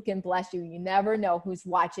who can bless you. You never know who's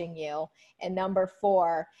watching you. And number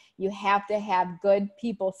four, you have to have good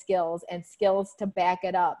people skills and skills to back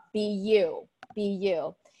it up. Be you. Be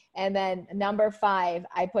you. And then number five,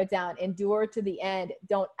 I put down, endure to the end.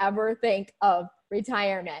 Don't ever think of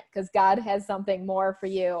retirement, because God has something more for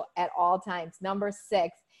you at all times. Number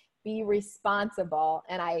six, be responsible.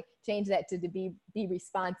 And I changed that to be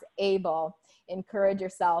responsible. Encourage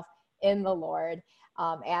yourself in the Lord.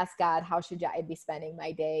 Ask God, how should I be spending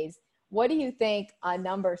my days? What do you think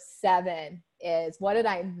number seven is? What did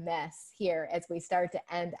I miss here as we start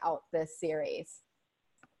to end out this series?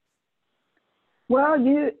 Well,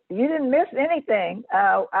 you didn't miss anything.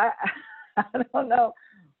 I don't know.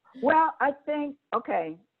 Well, I think,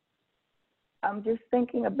 okay, I'm just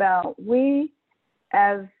thinking about, we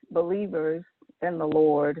as believers in the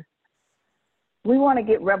Lord, we want to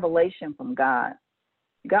get revelation from God.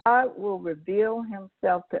 God will reveal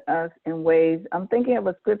Himself to us in ways. I'm thinking of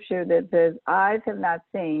a scripture that says, eyes have not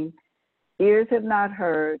seen, ears have not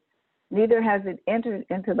heard, neither has it entered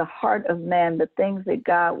into the heart of man the things that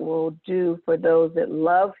God will do for those that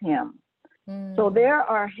love him. So there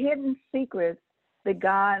are hidden secrets that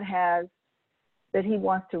God has, that he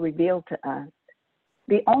wants to reveal to us.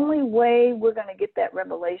 The only way we're going to get that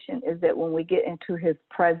revelation is that when we get into his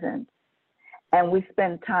presence and we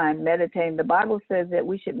spend time meditating. The Bible says that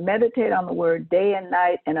we should meditate on the word day and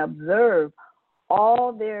night and observe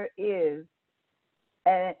all there is.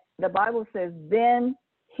 And the Bible says then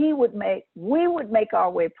we would make our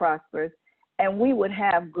way prosperous and we would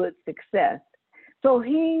have good success. So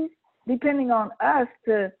he's depending on us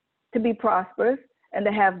to be prosperous and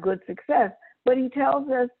to have good success. But he tells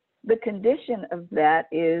us the condition of that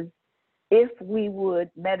is if we would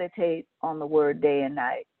meditate on the word day and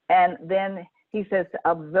night. And then he says to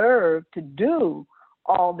observe, to do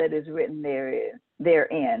all that is written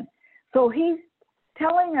therein. So he's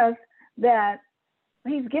telling us that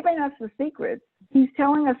he's giving us the secrets. He's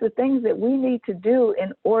telling us the things that we need to do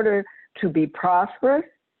in order to be prosperous,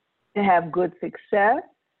 to have good success,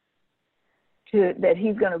 that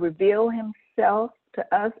he's going to reveal himself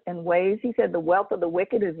to us in ways. He said the wealth of the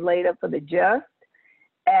wicked is laid up for the just.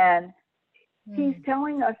 And he's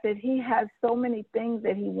telling us that he has so many things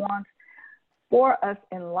that he wants for us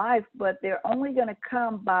in life, but they're only going to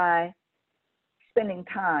come by spending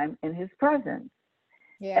time in his presence.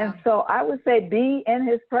 Yeah. And so I would say be in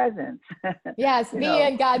his presence. Yes, be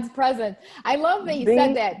in God's presence. I love that you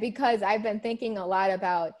said that, because I've been thinking a lot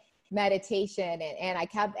about meditation, and I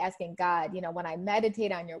kept asking God, when I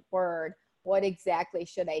meditate on your word, what exactly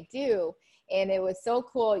should I do? And it was so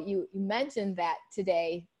cool you mentioned that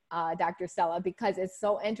today, Dr. Stella, because it's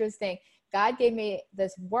so interesting. God gave me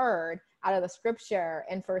this word out of the scripture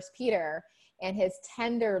in 1 Peter, and his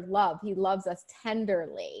tender love. He loves us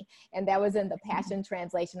tenderly. And that was in the Passion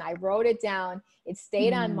Translation. I wrote it down. It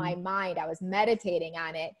stayed on my mind. I was meditating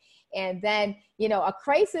on it. And then, a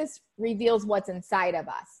crisis reveals what's inside of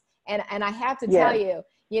us. And I have to tell you,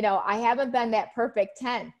 I haven't been that perfect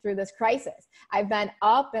 10 through this crisis. I've been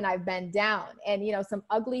up and I've been down. And, some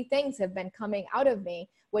ugly things have been coming out of me,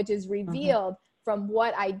 which is revealed from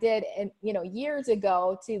what I did years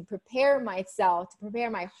ago to prepare myself, to prepare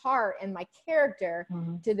my heart and my character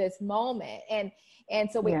to this moment. And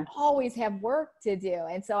so we always have work to do.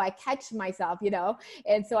 And so I catch myself,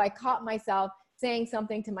 and so I caught myself saying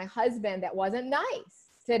something to my husband that wasn't nice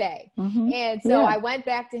today. And so I went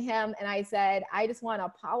back to him and I said, I just want to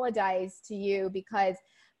apologize to you because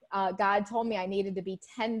God told me I needed to be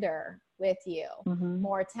tender with you,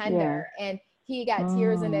 more tender. And he got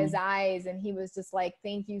tears in his eyes and he was just like,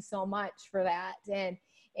 thank you so much for that. And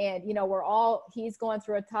he's going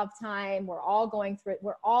through a tough time. We're all going through it.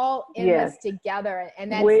 We're all in this together. And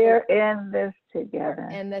that's we're in this together.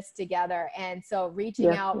 We're in this together. And so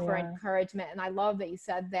reaching out for encouragement. And I love that you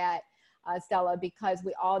said that, Stella, because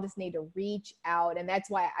we all just need to reach out. And that's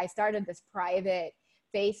why I started this private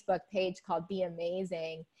Facebook page called Be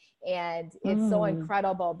Amazing. And it's so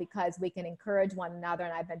incredible because we can encourage one another.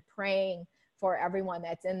 And I've been praying for everyone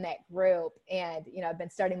that's in that group. And, I've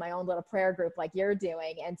been starting my own little prayer group like you're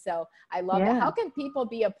doing. And so I love that. How can people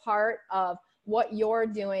be a part of what you're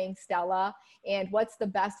doing, Stella? And what's the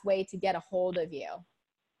best way to get a hold of you?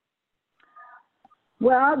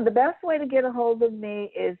 Well, the best way to get a hold of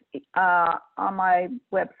me is on my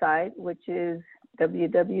website, which is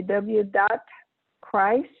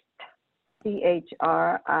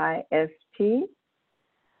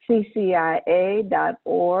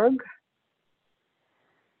www.christccia.org.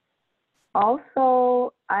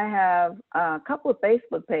 Also, I have a couple of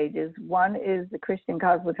Facebook pages. One is the Christian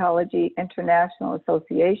Cosmetology International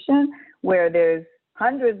Association, where there's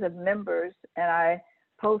hundreds of members, and I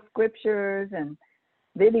post scriptures and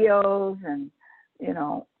videos and,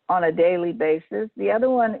 on a daily basis. The other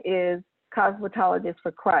one is Cosmetologists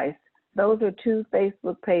for Christ. Those are two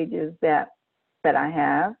Facebook pages that I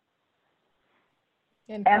have.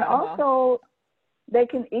 Incredible. And also, they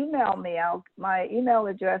can email me. My email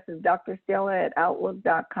address is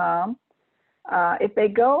drstella@outlook.com. If they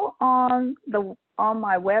go on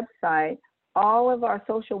my website, all of our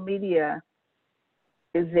social media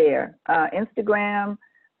is there. Instagram,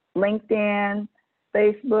 LinkedIn,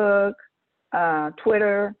 Facebook,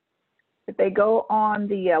 Twitter. If they go on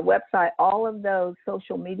the website, all of those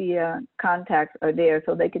social media contacts are there,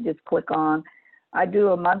 so they could just click on. I do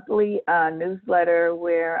a monthly newsletter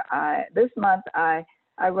where this month I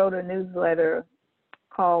wrote a newsletter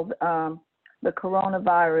called The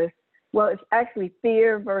Coronavirus. Well, it's actually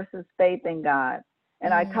Fear versus Faith in God.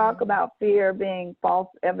 And I talk about fear being false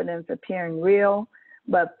evidence appearing real,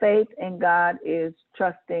 but faith in God is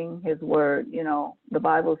trusting his word. The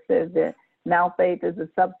Bible says that now faith is the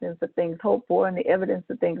substance of things hoped for and the evidence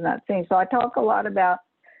of things not seen. So I talk a lot about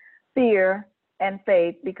fear and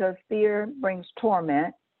faith because fear brings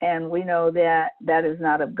torment. And we know that that is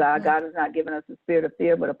not of God. God has not given us a spirit of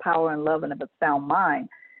fear, but a power and love and of a sound mind.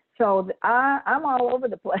 So I'm all over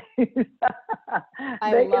the place.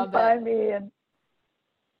 They can find me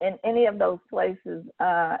in any of those places.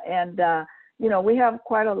 You know, we have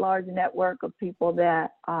quite a large network of people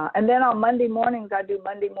that, and then on Monday mornings, I do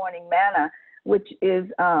Monday Morning Manna, which is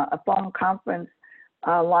a phone conference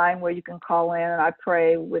line where you can call in, and I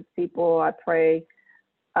pray with people. I pray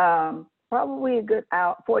probably a good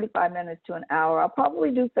hour, 45 minutes to an hour. I'll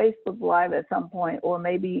probably do Facebook Live at some point, or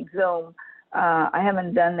maybe Zoom. I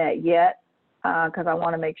haven't done that yet because I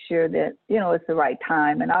want to make sure that, you know, it's the right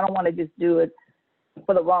time. And I don't want to just do it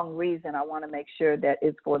for the wrong reason. I want to make sure that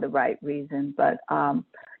it's for the right reason. But,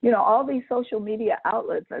 you know, all these social media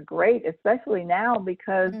outlets are great, especially now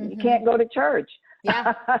because you can't go to church.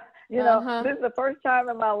 Yeah. You know, this is the first time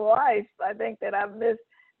in my life, I think, that I've missed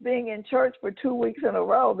being in church for 2 weeks in a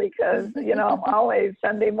row because, you know, I'm always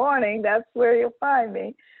Sunday morning. That's where you'll find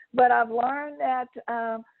me. But I've learned that,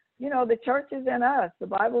 you know, the church is in us. The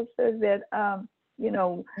Bible says that, you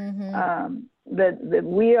know, that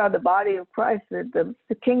we are the body of Christ, that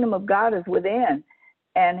the kingdom of God is within.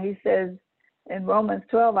 And he says in Romans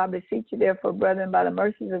 12, I beseech you therefore, brethren, by the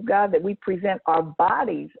mercies of God, that we present our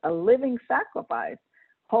bodies a living sacrifice,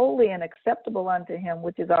 holy and acceptable unto him,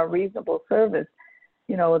 which is our reasonable service.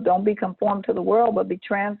 You know, don't be conformed to the world, but be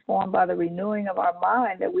transformed by the renewing of our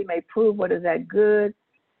mind, that we may prove what is that good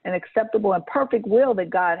and acceptable and perfect will that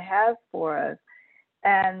God has for us.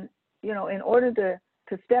 And, you know, in order to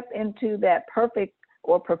step into that perfect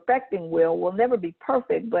or perfecting will, we'll never be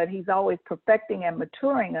perfect, but he's always perfecting and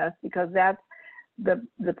maturing us, because that's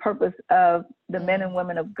the purpose of the men and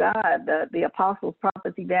women of God, the apostles,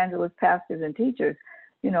 prophets, evangelists, pastors, and teachers.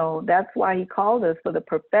 You know, that's why he called us, for the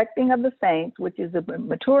perfecting of the saints, which is the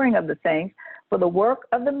maturing of the saints, for the work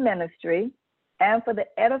of the ministry, and for the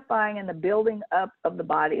edifying and the building up of the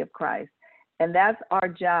body of Christ. And that's our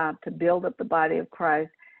job, to build up the body of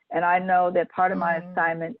Christ. And I know that part of my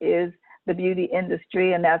assignment is the beauty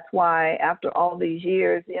industry. And that's why after all these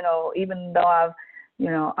years, you know, even though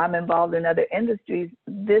I'm involved in other industries,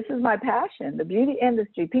 this is my passion, the beauty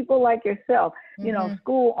industry. People like yourself, you know,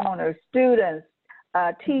 school owners, students,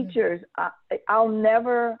 teachers.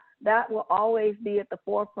 That will always be at the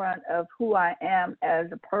forefront of who I am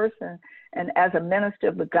as a person and as a minister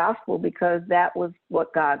of the gospel, because that was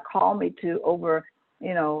what God called me to over,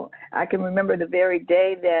 you know, I can remember the very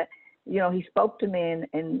day that, you know, he spoke to me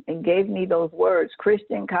and gave me those words,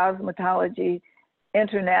 Christian Cosmetology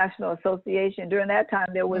International Association. During that time,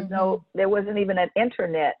 there wasn't even an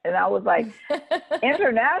internet. And I was like,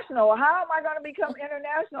 international? How am I going to become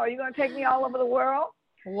international? Are you going to take me all over the world?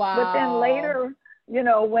 Wow. But then later, you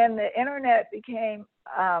know, when the internet became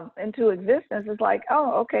into existence, it's like,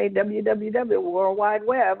 oh, okay, www, World Wide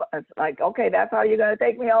Web. It's like, okay, that's how you're going to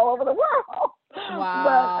take me all over the world.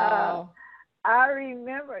 Wow. But I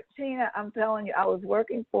remember, Tina, I'm telling you, I was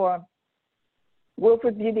working for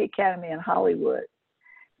Wilford Beauty Academy in Hollywood.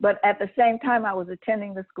 But at the same time, I was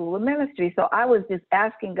attending the School of Ministry. So I was just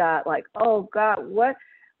asking God, like, oh, God, what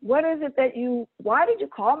is it why did you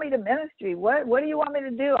call me to ministry? What do you want me to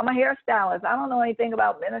do? I'm a hairstylist. I don't know anything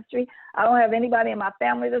about ministry. I don't have anybody in my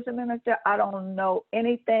family that's a minister. I don't know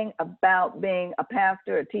anything about being a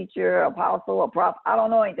pastor, a teacher, apostle, a prophet. I don't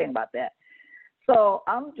know anything about that. So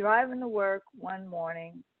I'm driving to work one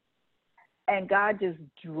morning, and God just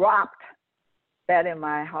dropped that in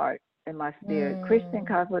my heart, in my spirit, Christian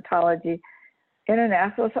Cosmetology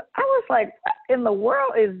International. So I was like, in the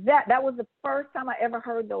world is that? That was the first time I ever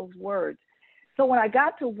heard those words. So when I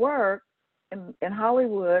got to work in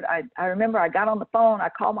Hollywood, I remember I got on the phone, I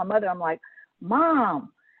called my mother, I'm like,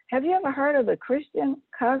 Mom, have you ever heard of the Christian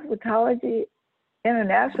Cosmetology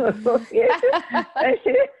International Association? And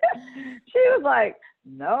she was like,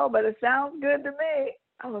 no, but it sounds good to me.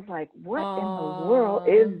 I was like, what in the world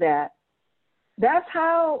is that? That's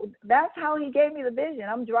how he gave me the vision.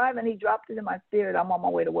 I'm driving, he dropped it in my spirit. I'm on my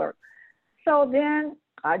way to work. So then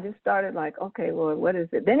I just started like, okay, Lord, what is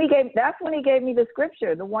it? Then that's when he gave me the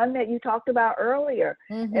scripture, the one that you talked about earlier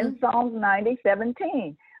in Psalms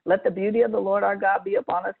 90:17. Let the beauty of the Lord our God be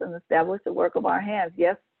upon us and establish the work of our hands.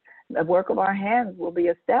 Yes, the work of our hands will be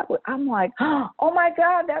established. I'm like, oh my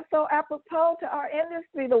God, that's so apropos to our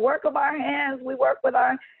industry, the work of our hands. We work with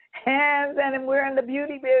our hands, and we're in the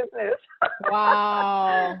beauty business.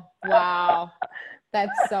 Wow.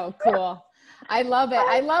 That's so cool. I love it.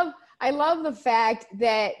 I love the fact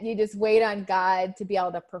that you just wait on God to be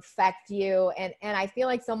able to perfect you. And I feel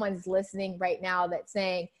like someone's listening right now that's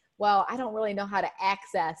saying, well, I don't really know how to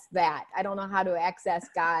access that. I don't know how to access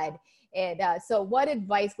God. And so what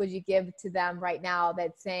advice would you give to them right now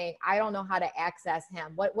that's saying, I don't know how to access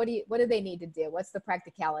him? What do they need to do? What's the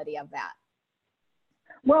practicality of that?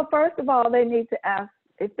 Well, first of all, they need to ask,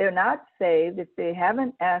 if they're not saved, if they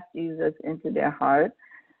haven't asked Jesus into their heart,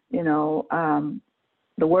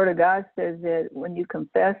 the word of God says that when you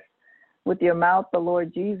confess with your mouth the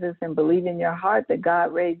Lord Jesus and believe in your heart that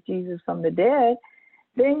God raised Jesus from the dead,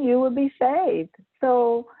 then you will be saved.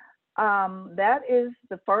 So that is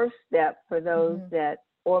the first step for those that,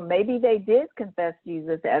 or maybe they did confess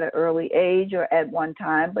Jesus at an early age or at one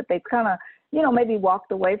time, but they kind of, maybe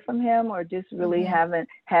walked away from him or just really haven't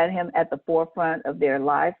had him at the forefront of their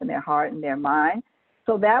life and their heart and their mind.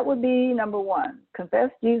 So that would be number one. Confess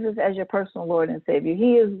Jesus as your personal Lord and Savior.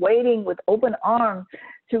 He is waiting with open arms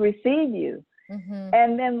to receive you.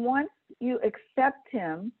 And then once you accept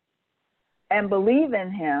him and believe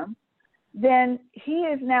in him, then he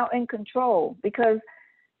is now in control, because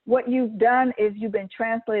what you've done is you've been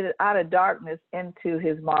translated out of darkness into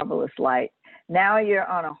his marvelous light. Now you're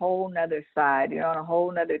on a whole nother side. You're on a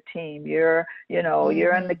whole nother team. You're in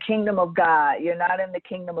the kingdom of God. You're not in the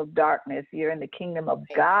kingdom of darkness. You're in the kingdom of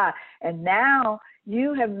God. And now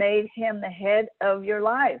you have made him the head of your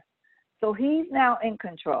life. So he's now in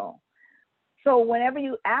control. So whenever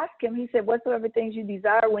you ask him, he said, whatsoever things you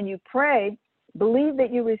desire when you pray, believe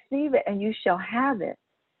that you receive it and you shall have it.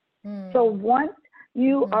 So once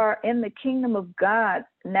you are in the kingdom of God,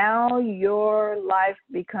 now your life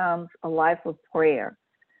becomes a life of prayer.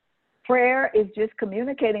 Prayer is just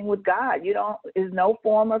communicating with God. Is no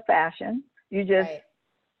form or fashion. You just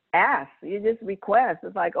ask. You just request.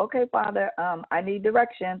 It's like, okay, Father, I need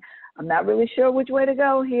direction. I'm not really sure which way to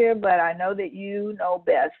go here, but I know that you know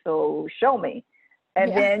best, so show me.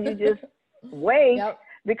 And then you just wait,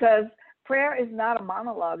 because prayer is not a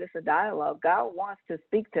monologue, it's a dialogue. God wants to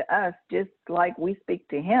speak to us just like we speak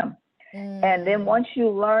to him. And then once you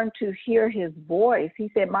learn to hear his voice,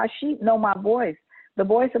 he said, my sheep know my voice. The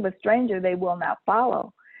voice of a stranger they will not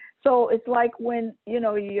follow. So it's like when,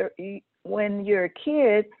 when you're a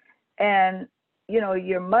kid and,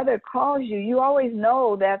 your mother calls you, you always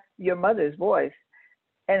know that's your mother's voice.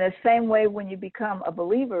 And the same way when you become a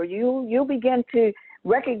believer, you'll begin to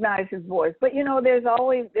recognize his voice. But there's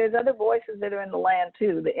other voices that are in the land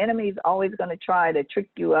too. The enemy is always going to try to trick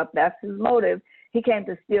you up. That's his motive. He came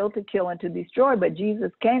to steal, to kill, and to destroy, but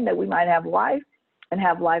Jesus came that we might have life and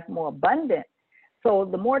have life more abundant. So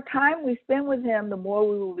the more time we spend with him, the more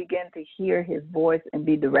we will begin to hear his voice and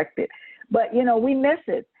be directed. But we miss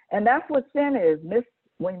it. And that's what sin is.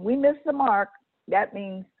 When we miss the mark, that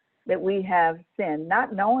means that we have sinned,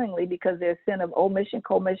 not knowingly, because there's sin of omission,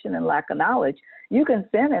 commission, and lack of knowledge. You can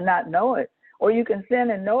sin and not know it, or you can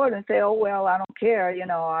sin and know it and say, oh, well, I don't care,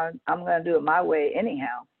 I'm going to do it my way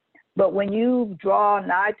anyhow. But when you draw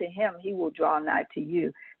nigh to him, he will draw nigh to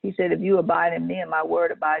you. He said, if you abide in me and my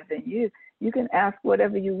word abides in you, you can ask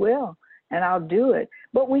whatever you will, and I'll do it.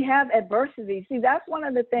 But we have adversity. See, that's one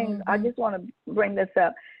of the things, I just want to bring this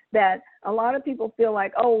up, that a lot of people feel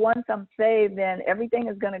like, oh, once I'm saved, then everything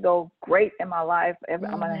is going to go great in my life. I'm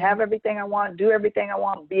going to have everything I want, do everything I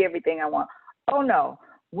want, be everything I want. Oh, no.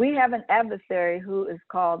 We have an adversary who is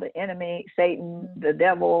called the enemy, Satan, the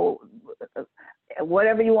devil,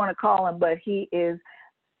 whatever you want to call him, but he is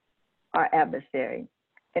our adversary.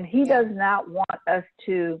 And he does not want us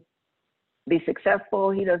to be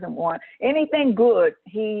successful. He doesn't want anything good.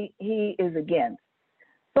 He is against.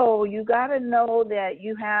 So you got to know that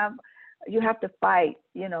you have to fight.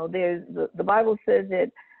 There's the Bible says that,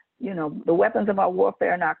 the weapons of our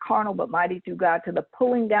warfare are not carnal, but mighty through God to the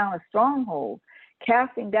pulling down of strongholds,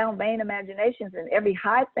 casting down vain imaginations and every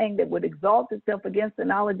high thing that would exalt itself against the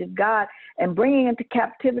knowledge of God, and bringing into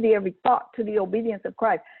captivity every thought to the obedience of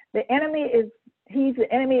Christ. The enemy he's the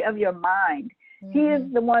enemy of your mind. He is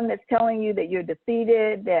the one that's telling you that you're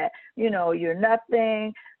defeated, that, you're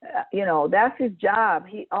nothing. That's his job.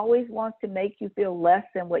 He always wants to make you feel less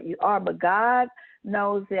than what you are. But God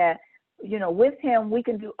knows that, with him, we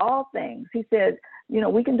can do all things. He said,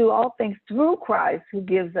 we can do all things through Christ who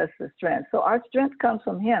gives us the strength. So our strength comes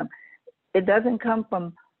from him. It doesn't come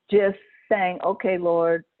from just saying, okay,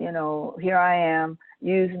 Lord, here I am,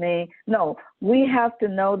 use me. No, we have to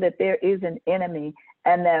know that there is an enemy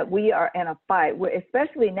and that we are in a fight.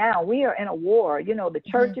 Especially now, we are in a war. The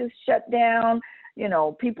church is shut down.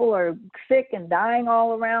 People are sick and dying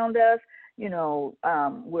all around us.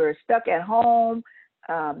 We're stuck at home.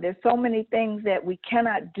 There's so many things that we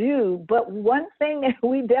cannot do, but one thing that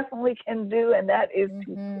we definitely can do, and that is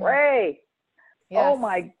to pray. Yes. Oh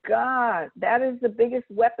my God, that is the biggest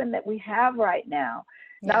weapon that we have right now.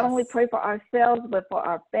 Not only pray for ourselves, but for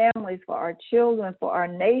our families, for our children, for our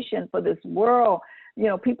nation, for this world. You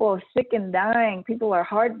know, people are sick and dying. People are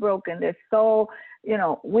heartbroken. There's so, you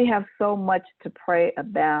know, we have so much to pray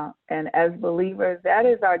about. And as believers, that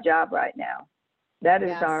is our job right now. That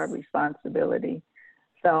is our responsibility.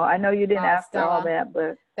 So I know you didn't ask for all that,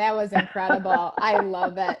 but that was incredible. I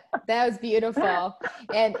love it. That was beautiful.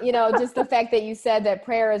 And, you know, just the fact that you said that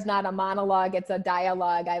prayer is not a monologue, it's a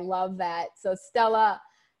dialogue. I love that. So Stella,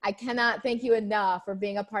 I cannot thank you enough for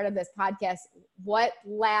being a part of this podcast. What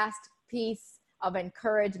last piece of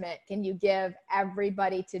encouragement can you give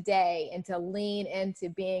everybody today and to lean into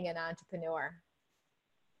being an entrepreneur?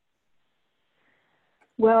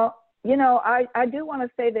 Well, you know, I do want to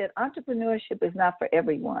say that entrepreneurship is not for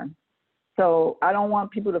everyone. So I don't want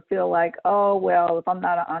people to feel like, oh, well, if I'm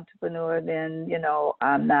not an entrepreneur, then, you know,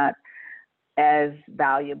 I'm not as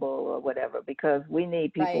valuable or whatever, because we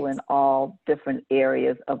need people in all different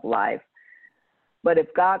areas of life. But if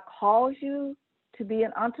God calls you to be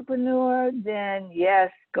an entrepreneur, then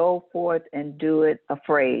yes, go forth and do it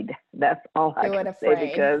afraid. That's all I can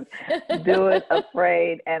say, because do it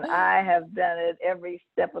afraid. And I have done it every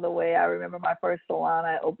step of the way. I remember my first salon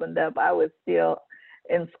I opened up, I was still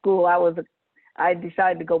in school. I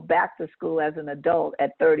decided to go back to school as an adult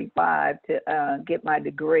at 35 to get my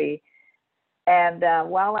degree. And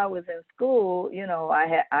while I was in school, you know,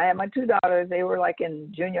 I had my two daughters. They were like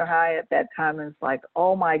in junior high at that time. And it's like,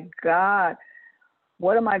 oh my God,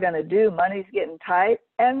 what am I going to do? Money's getting tight.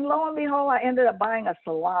 And lo and behold, I ended up buying a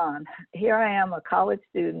salon. Here I am, a college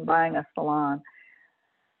student buying a salon.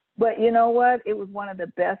 But you know what? It was one of the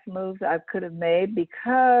best moves I could have made,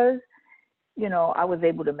 because, you know, I was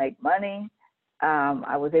able to make money.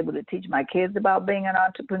 I was able to teach my kids about being an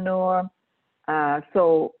entrepreneur.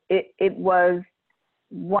 So it was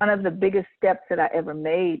one of the biggest steps that I ever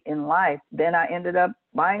made in life. Then I ended up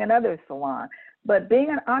buying another salon. But being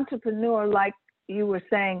an entrepreneur, like you were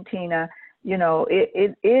saying, Tina, you know,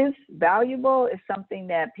 it is valuable. It's something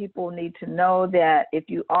that people need to know, that if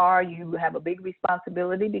you have a big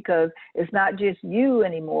responsibility, because it's not just you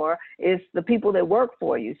anymore, it's the people that work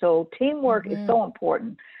for you. So teamwork is so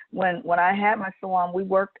important. When I had my salon, we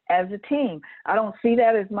worked as a team. I don't see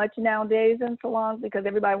that as much nowadays in salons, because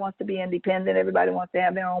everybody wants to be independent. Everybody wants to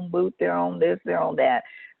have their own booth, their own this, their own that.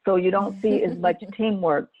 So you don't see as much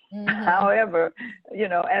teamwork. However, you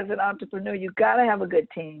know, as an entrepreneur, you got to have a good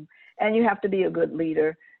team, and you have to be a good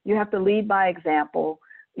leader. You have to lead by example.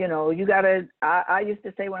 You know, you got to, I used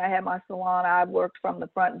to say when I had my salon, I worked from the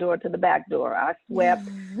front door to the back door. I swept,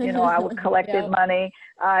 you know, I would collected money,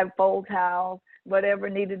 I fold towels, whatever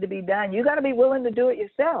needed to be done. You got to be willing to do it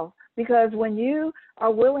yourself, because when you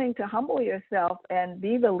are willing to humble yourself and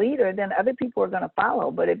be the leader, then other people are going to follow.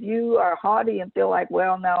 But if you are haughty and feel like,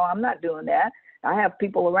 well, no, I'm not doing that, I have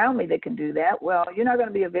people around me that can do that, well, you're not going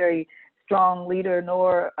to be a very strong leader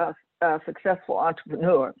nor a successful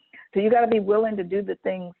entrepreneur. So you got to be willing to do the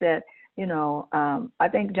things that, you know, I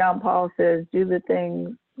think John Paul says, do the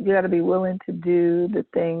things, you got to be willing to do the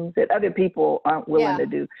things that other people aren't willing to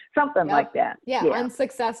do, something like that. Yeah,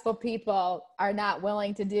 unsuccessful people are not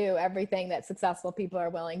willing to do everything that successful people are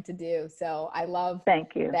willing to do. So I love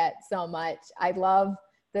that so much. I love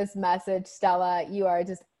this message, Stella. You are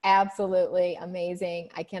just absolutely amazing.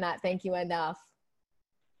 I cannot thank you enough.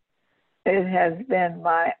 It has been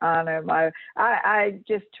my honor. I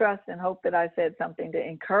just trust and hope that I said something to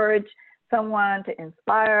encourage someone, to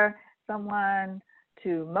inspire someone,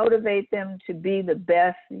 to motivate them to be the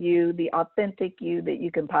best you, the authentic you that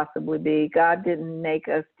you can possibly be. God didn't make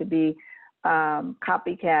us to be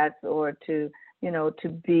copycats or to, you know, to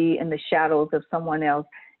be in the shadows of someone else.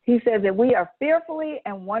 He says that we are fearfully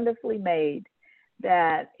and wonderfully made,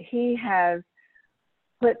 that he has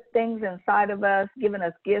put things inside of us, given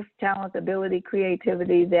us gifts, talents, ability,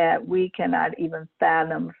 creativity that we cannot even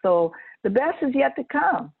fathom. So the best is yet to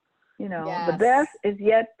come. You know, the best is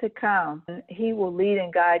yet to come. And he will lead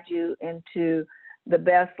and guide you into the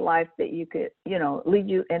best life that you could, you know, lead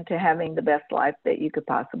you into having the best life that you could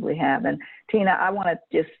possibly have. And Tina, I want to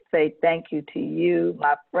just say thank you to you,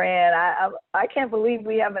 my friend. I can't believe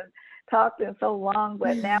we haven't talked in so long,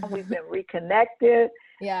 but now we've been reconnected.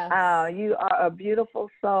 Yeah. You are a beautiful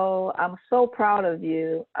soul. I'm so proud of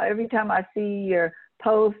you. Every time I see your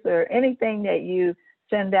posts or anything that you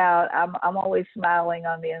send out, I'm always smiling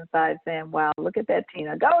on the inside, saying, wow, look at that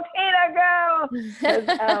Tina. Go Tina, go!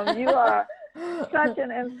 'Cause, you are such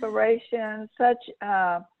an inspiration, such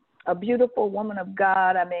a beautiful woman of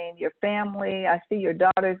God. I mean, your family, I see your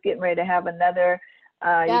daughter's getting ready to have another,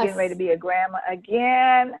 you're getting ready to be a grandma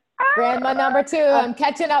again. Grandma number 2, I'm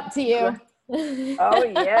catching up to you. Oh,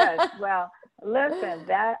 yes. Well, listen,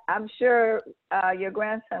 that I'm sure your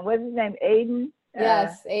grandson, what's his name, Aiden?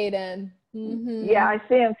 Yes, Aiden. Mm-hmm. Yeah, I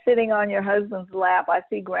see him sitting on your husband's lap. I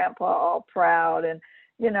see Grandpa all proud. And,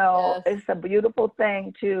 it's a beautiful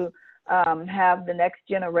thing to have the next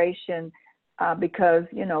generation because,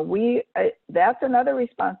 that's another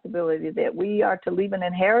responsibility that we are to leave an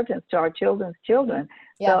inheritance to our children's children.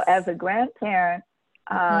 Yes. So as a grandparent,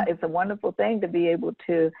 it's a wonderful thing to be able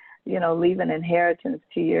to, leave an inheritance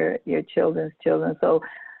to your children's children. So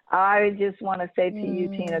I just want to say to you,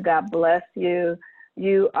 Tina, God bless you.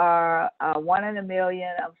 You are one in a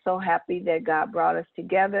million. I'm so happy that God brought us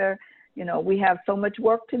together. We have so much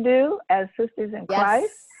work to do as sisters in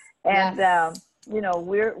Christ. And,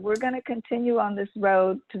 we're going to continue on this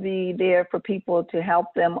road to be there for people, to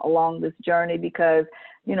help them along this journey because,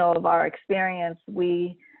 of our experience,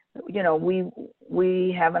 we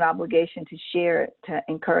have an obligation to share it, to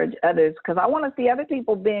encourage others, because I want to see other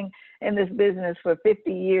people being in this business for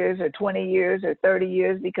 50 years or 20 years or 30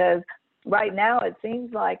 years, because right now it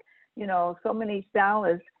seems like, so many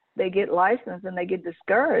stylists, they get licensed and they get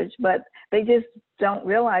discouraged, but they just don't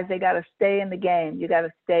realize they got to stay in the game. You got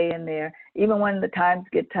to stay in there, even when the times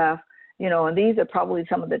get tough, and these are probably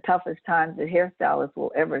some of the toughest times that hairstylists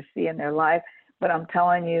will ever see in their life. But I'm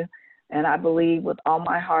telling you, and I believe with all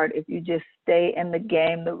my heart, if you just stay in the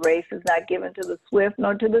game, the race is not given to the swift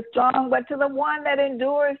nor to the strong, but to the one that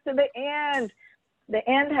endures to the end. The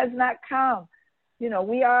end has not come.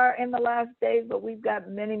 We are in the last days, but we've got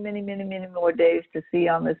many, many, many, many more days to see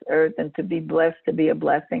on this earth and to be blessed, to be a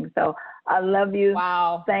blessing. So I love you.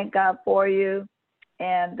 Wow. Thank God for you.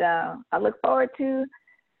 And I look forward to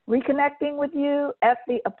reconnecting with you at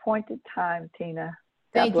the appointed time, Tina.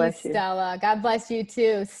 Thank you, Stella. God bless you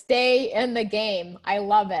too. Stay in the game. I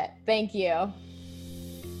love it. Thank you.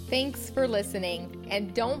 Thanks for listening.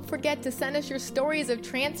 And don't forget to send us your stories of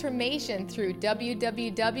transformation through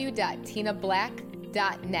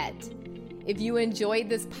www.tinablack.net. If you enjoyed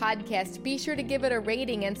this podcast, be sure to give it a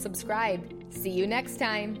rating and subscribe. See you next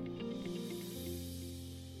time.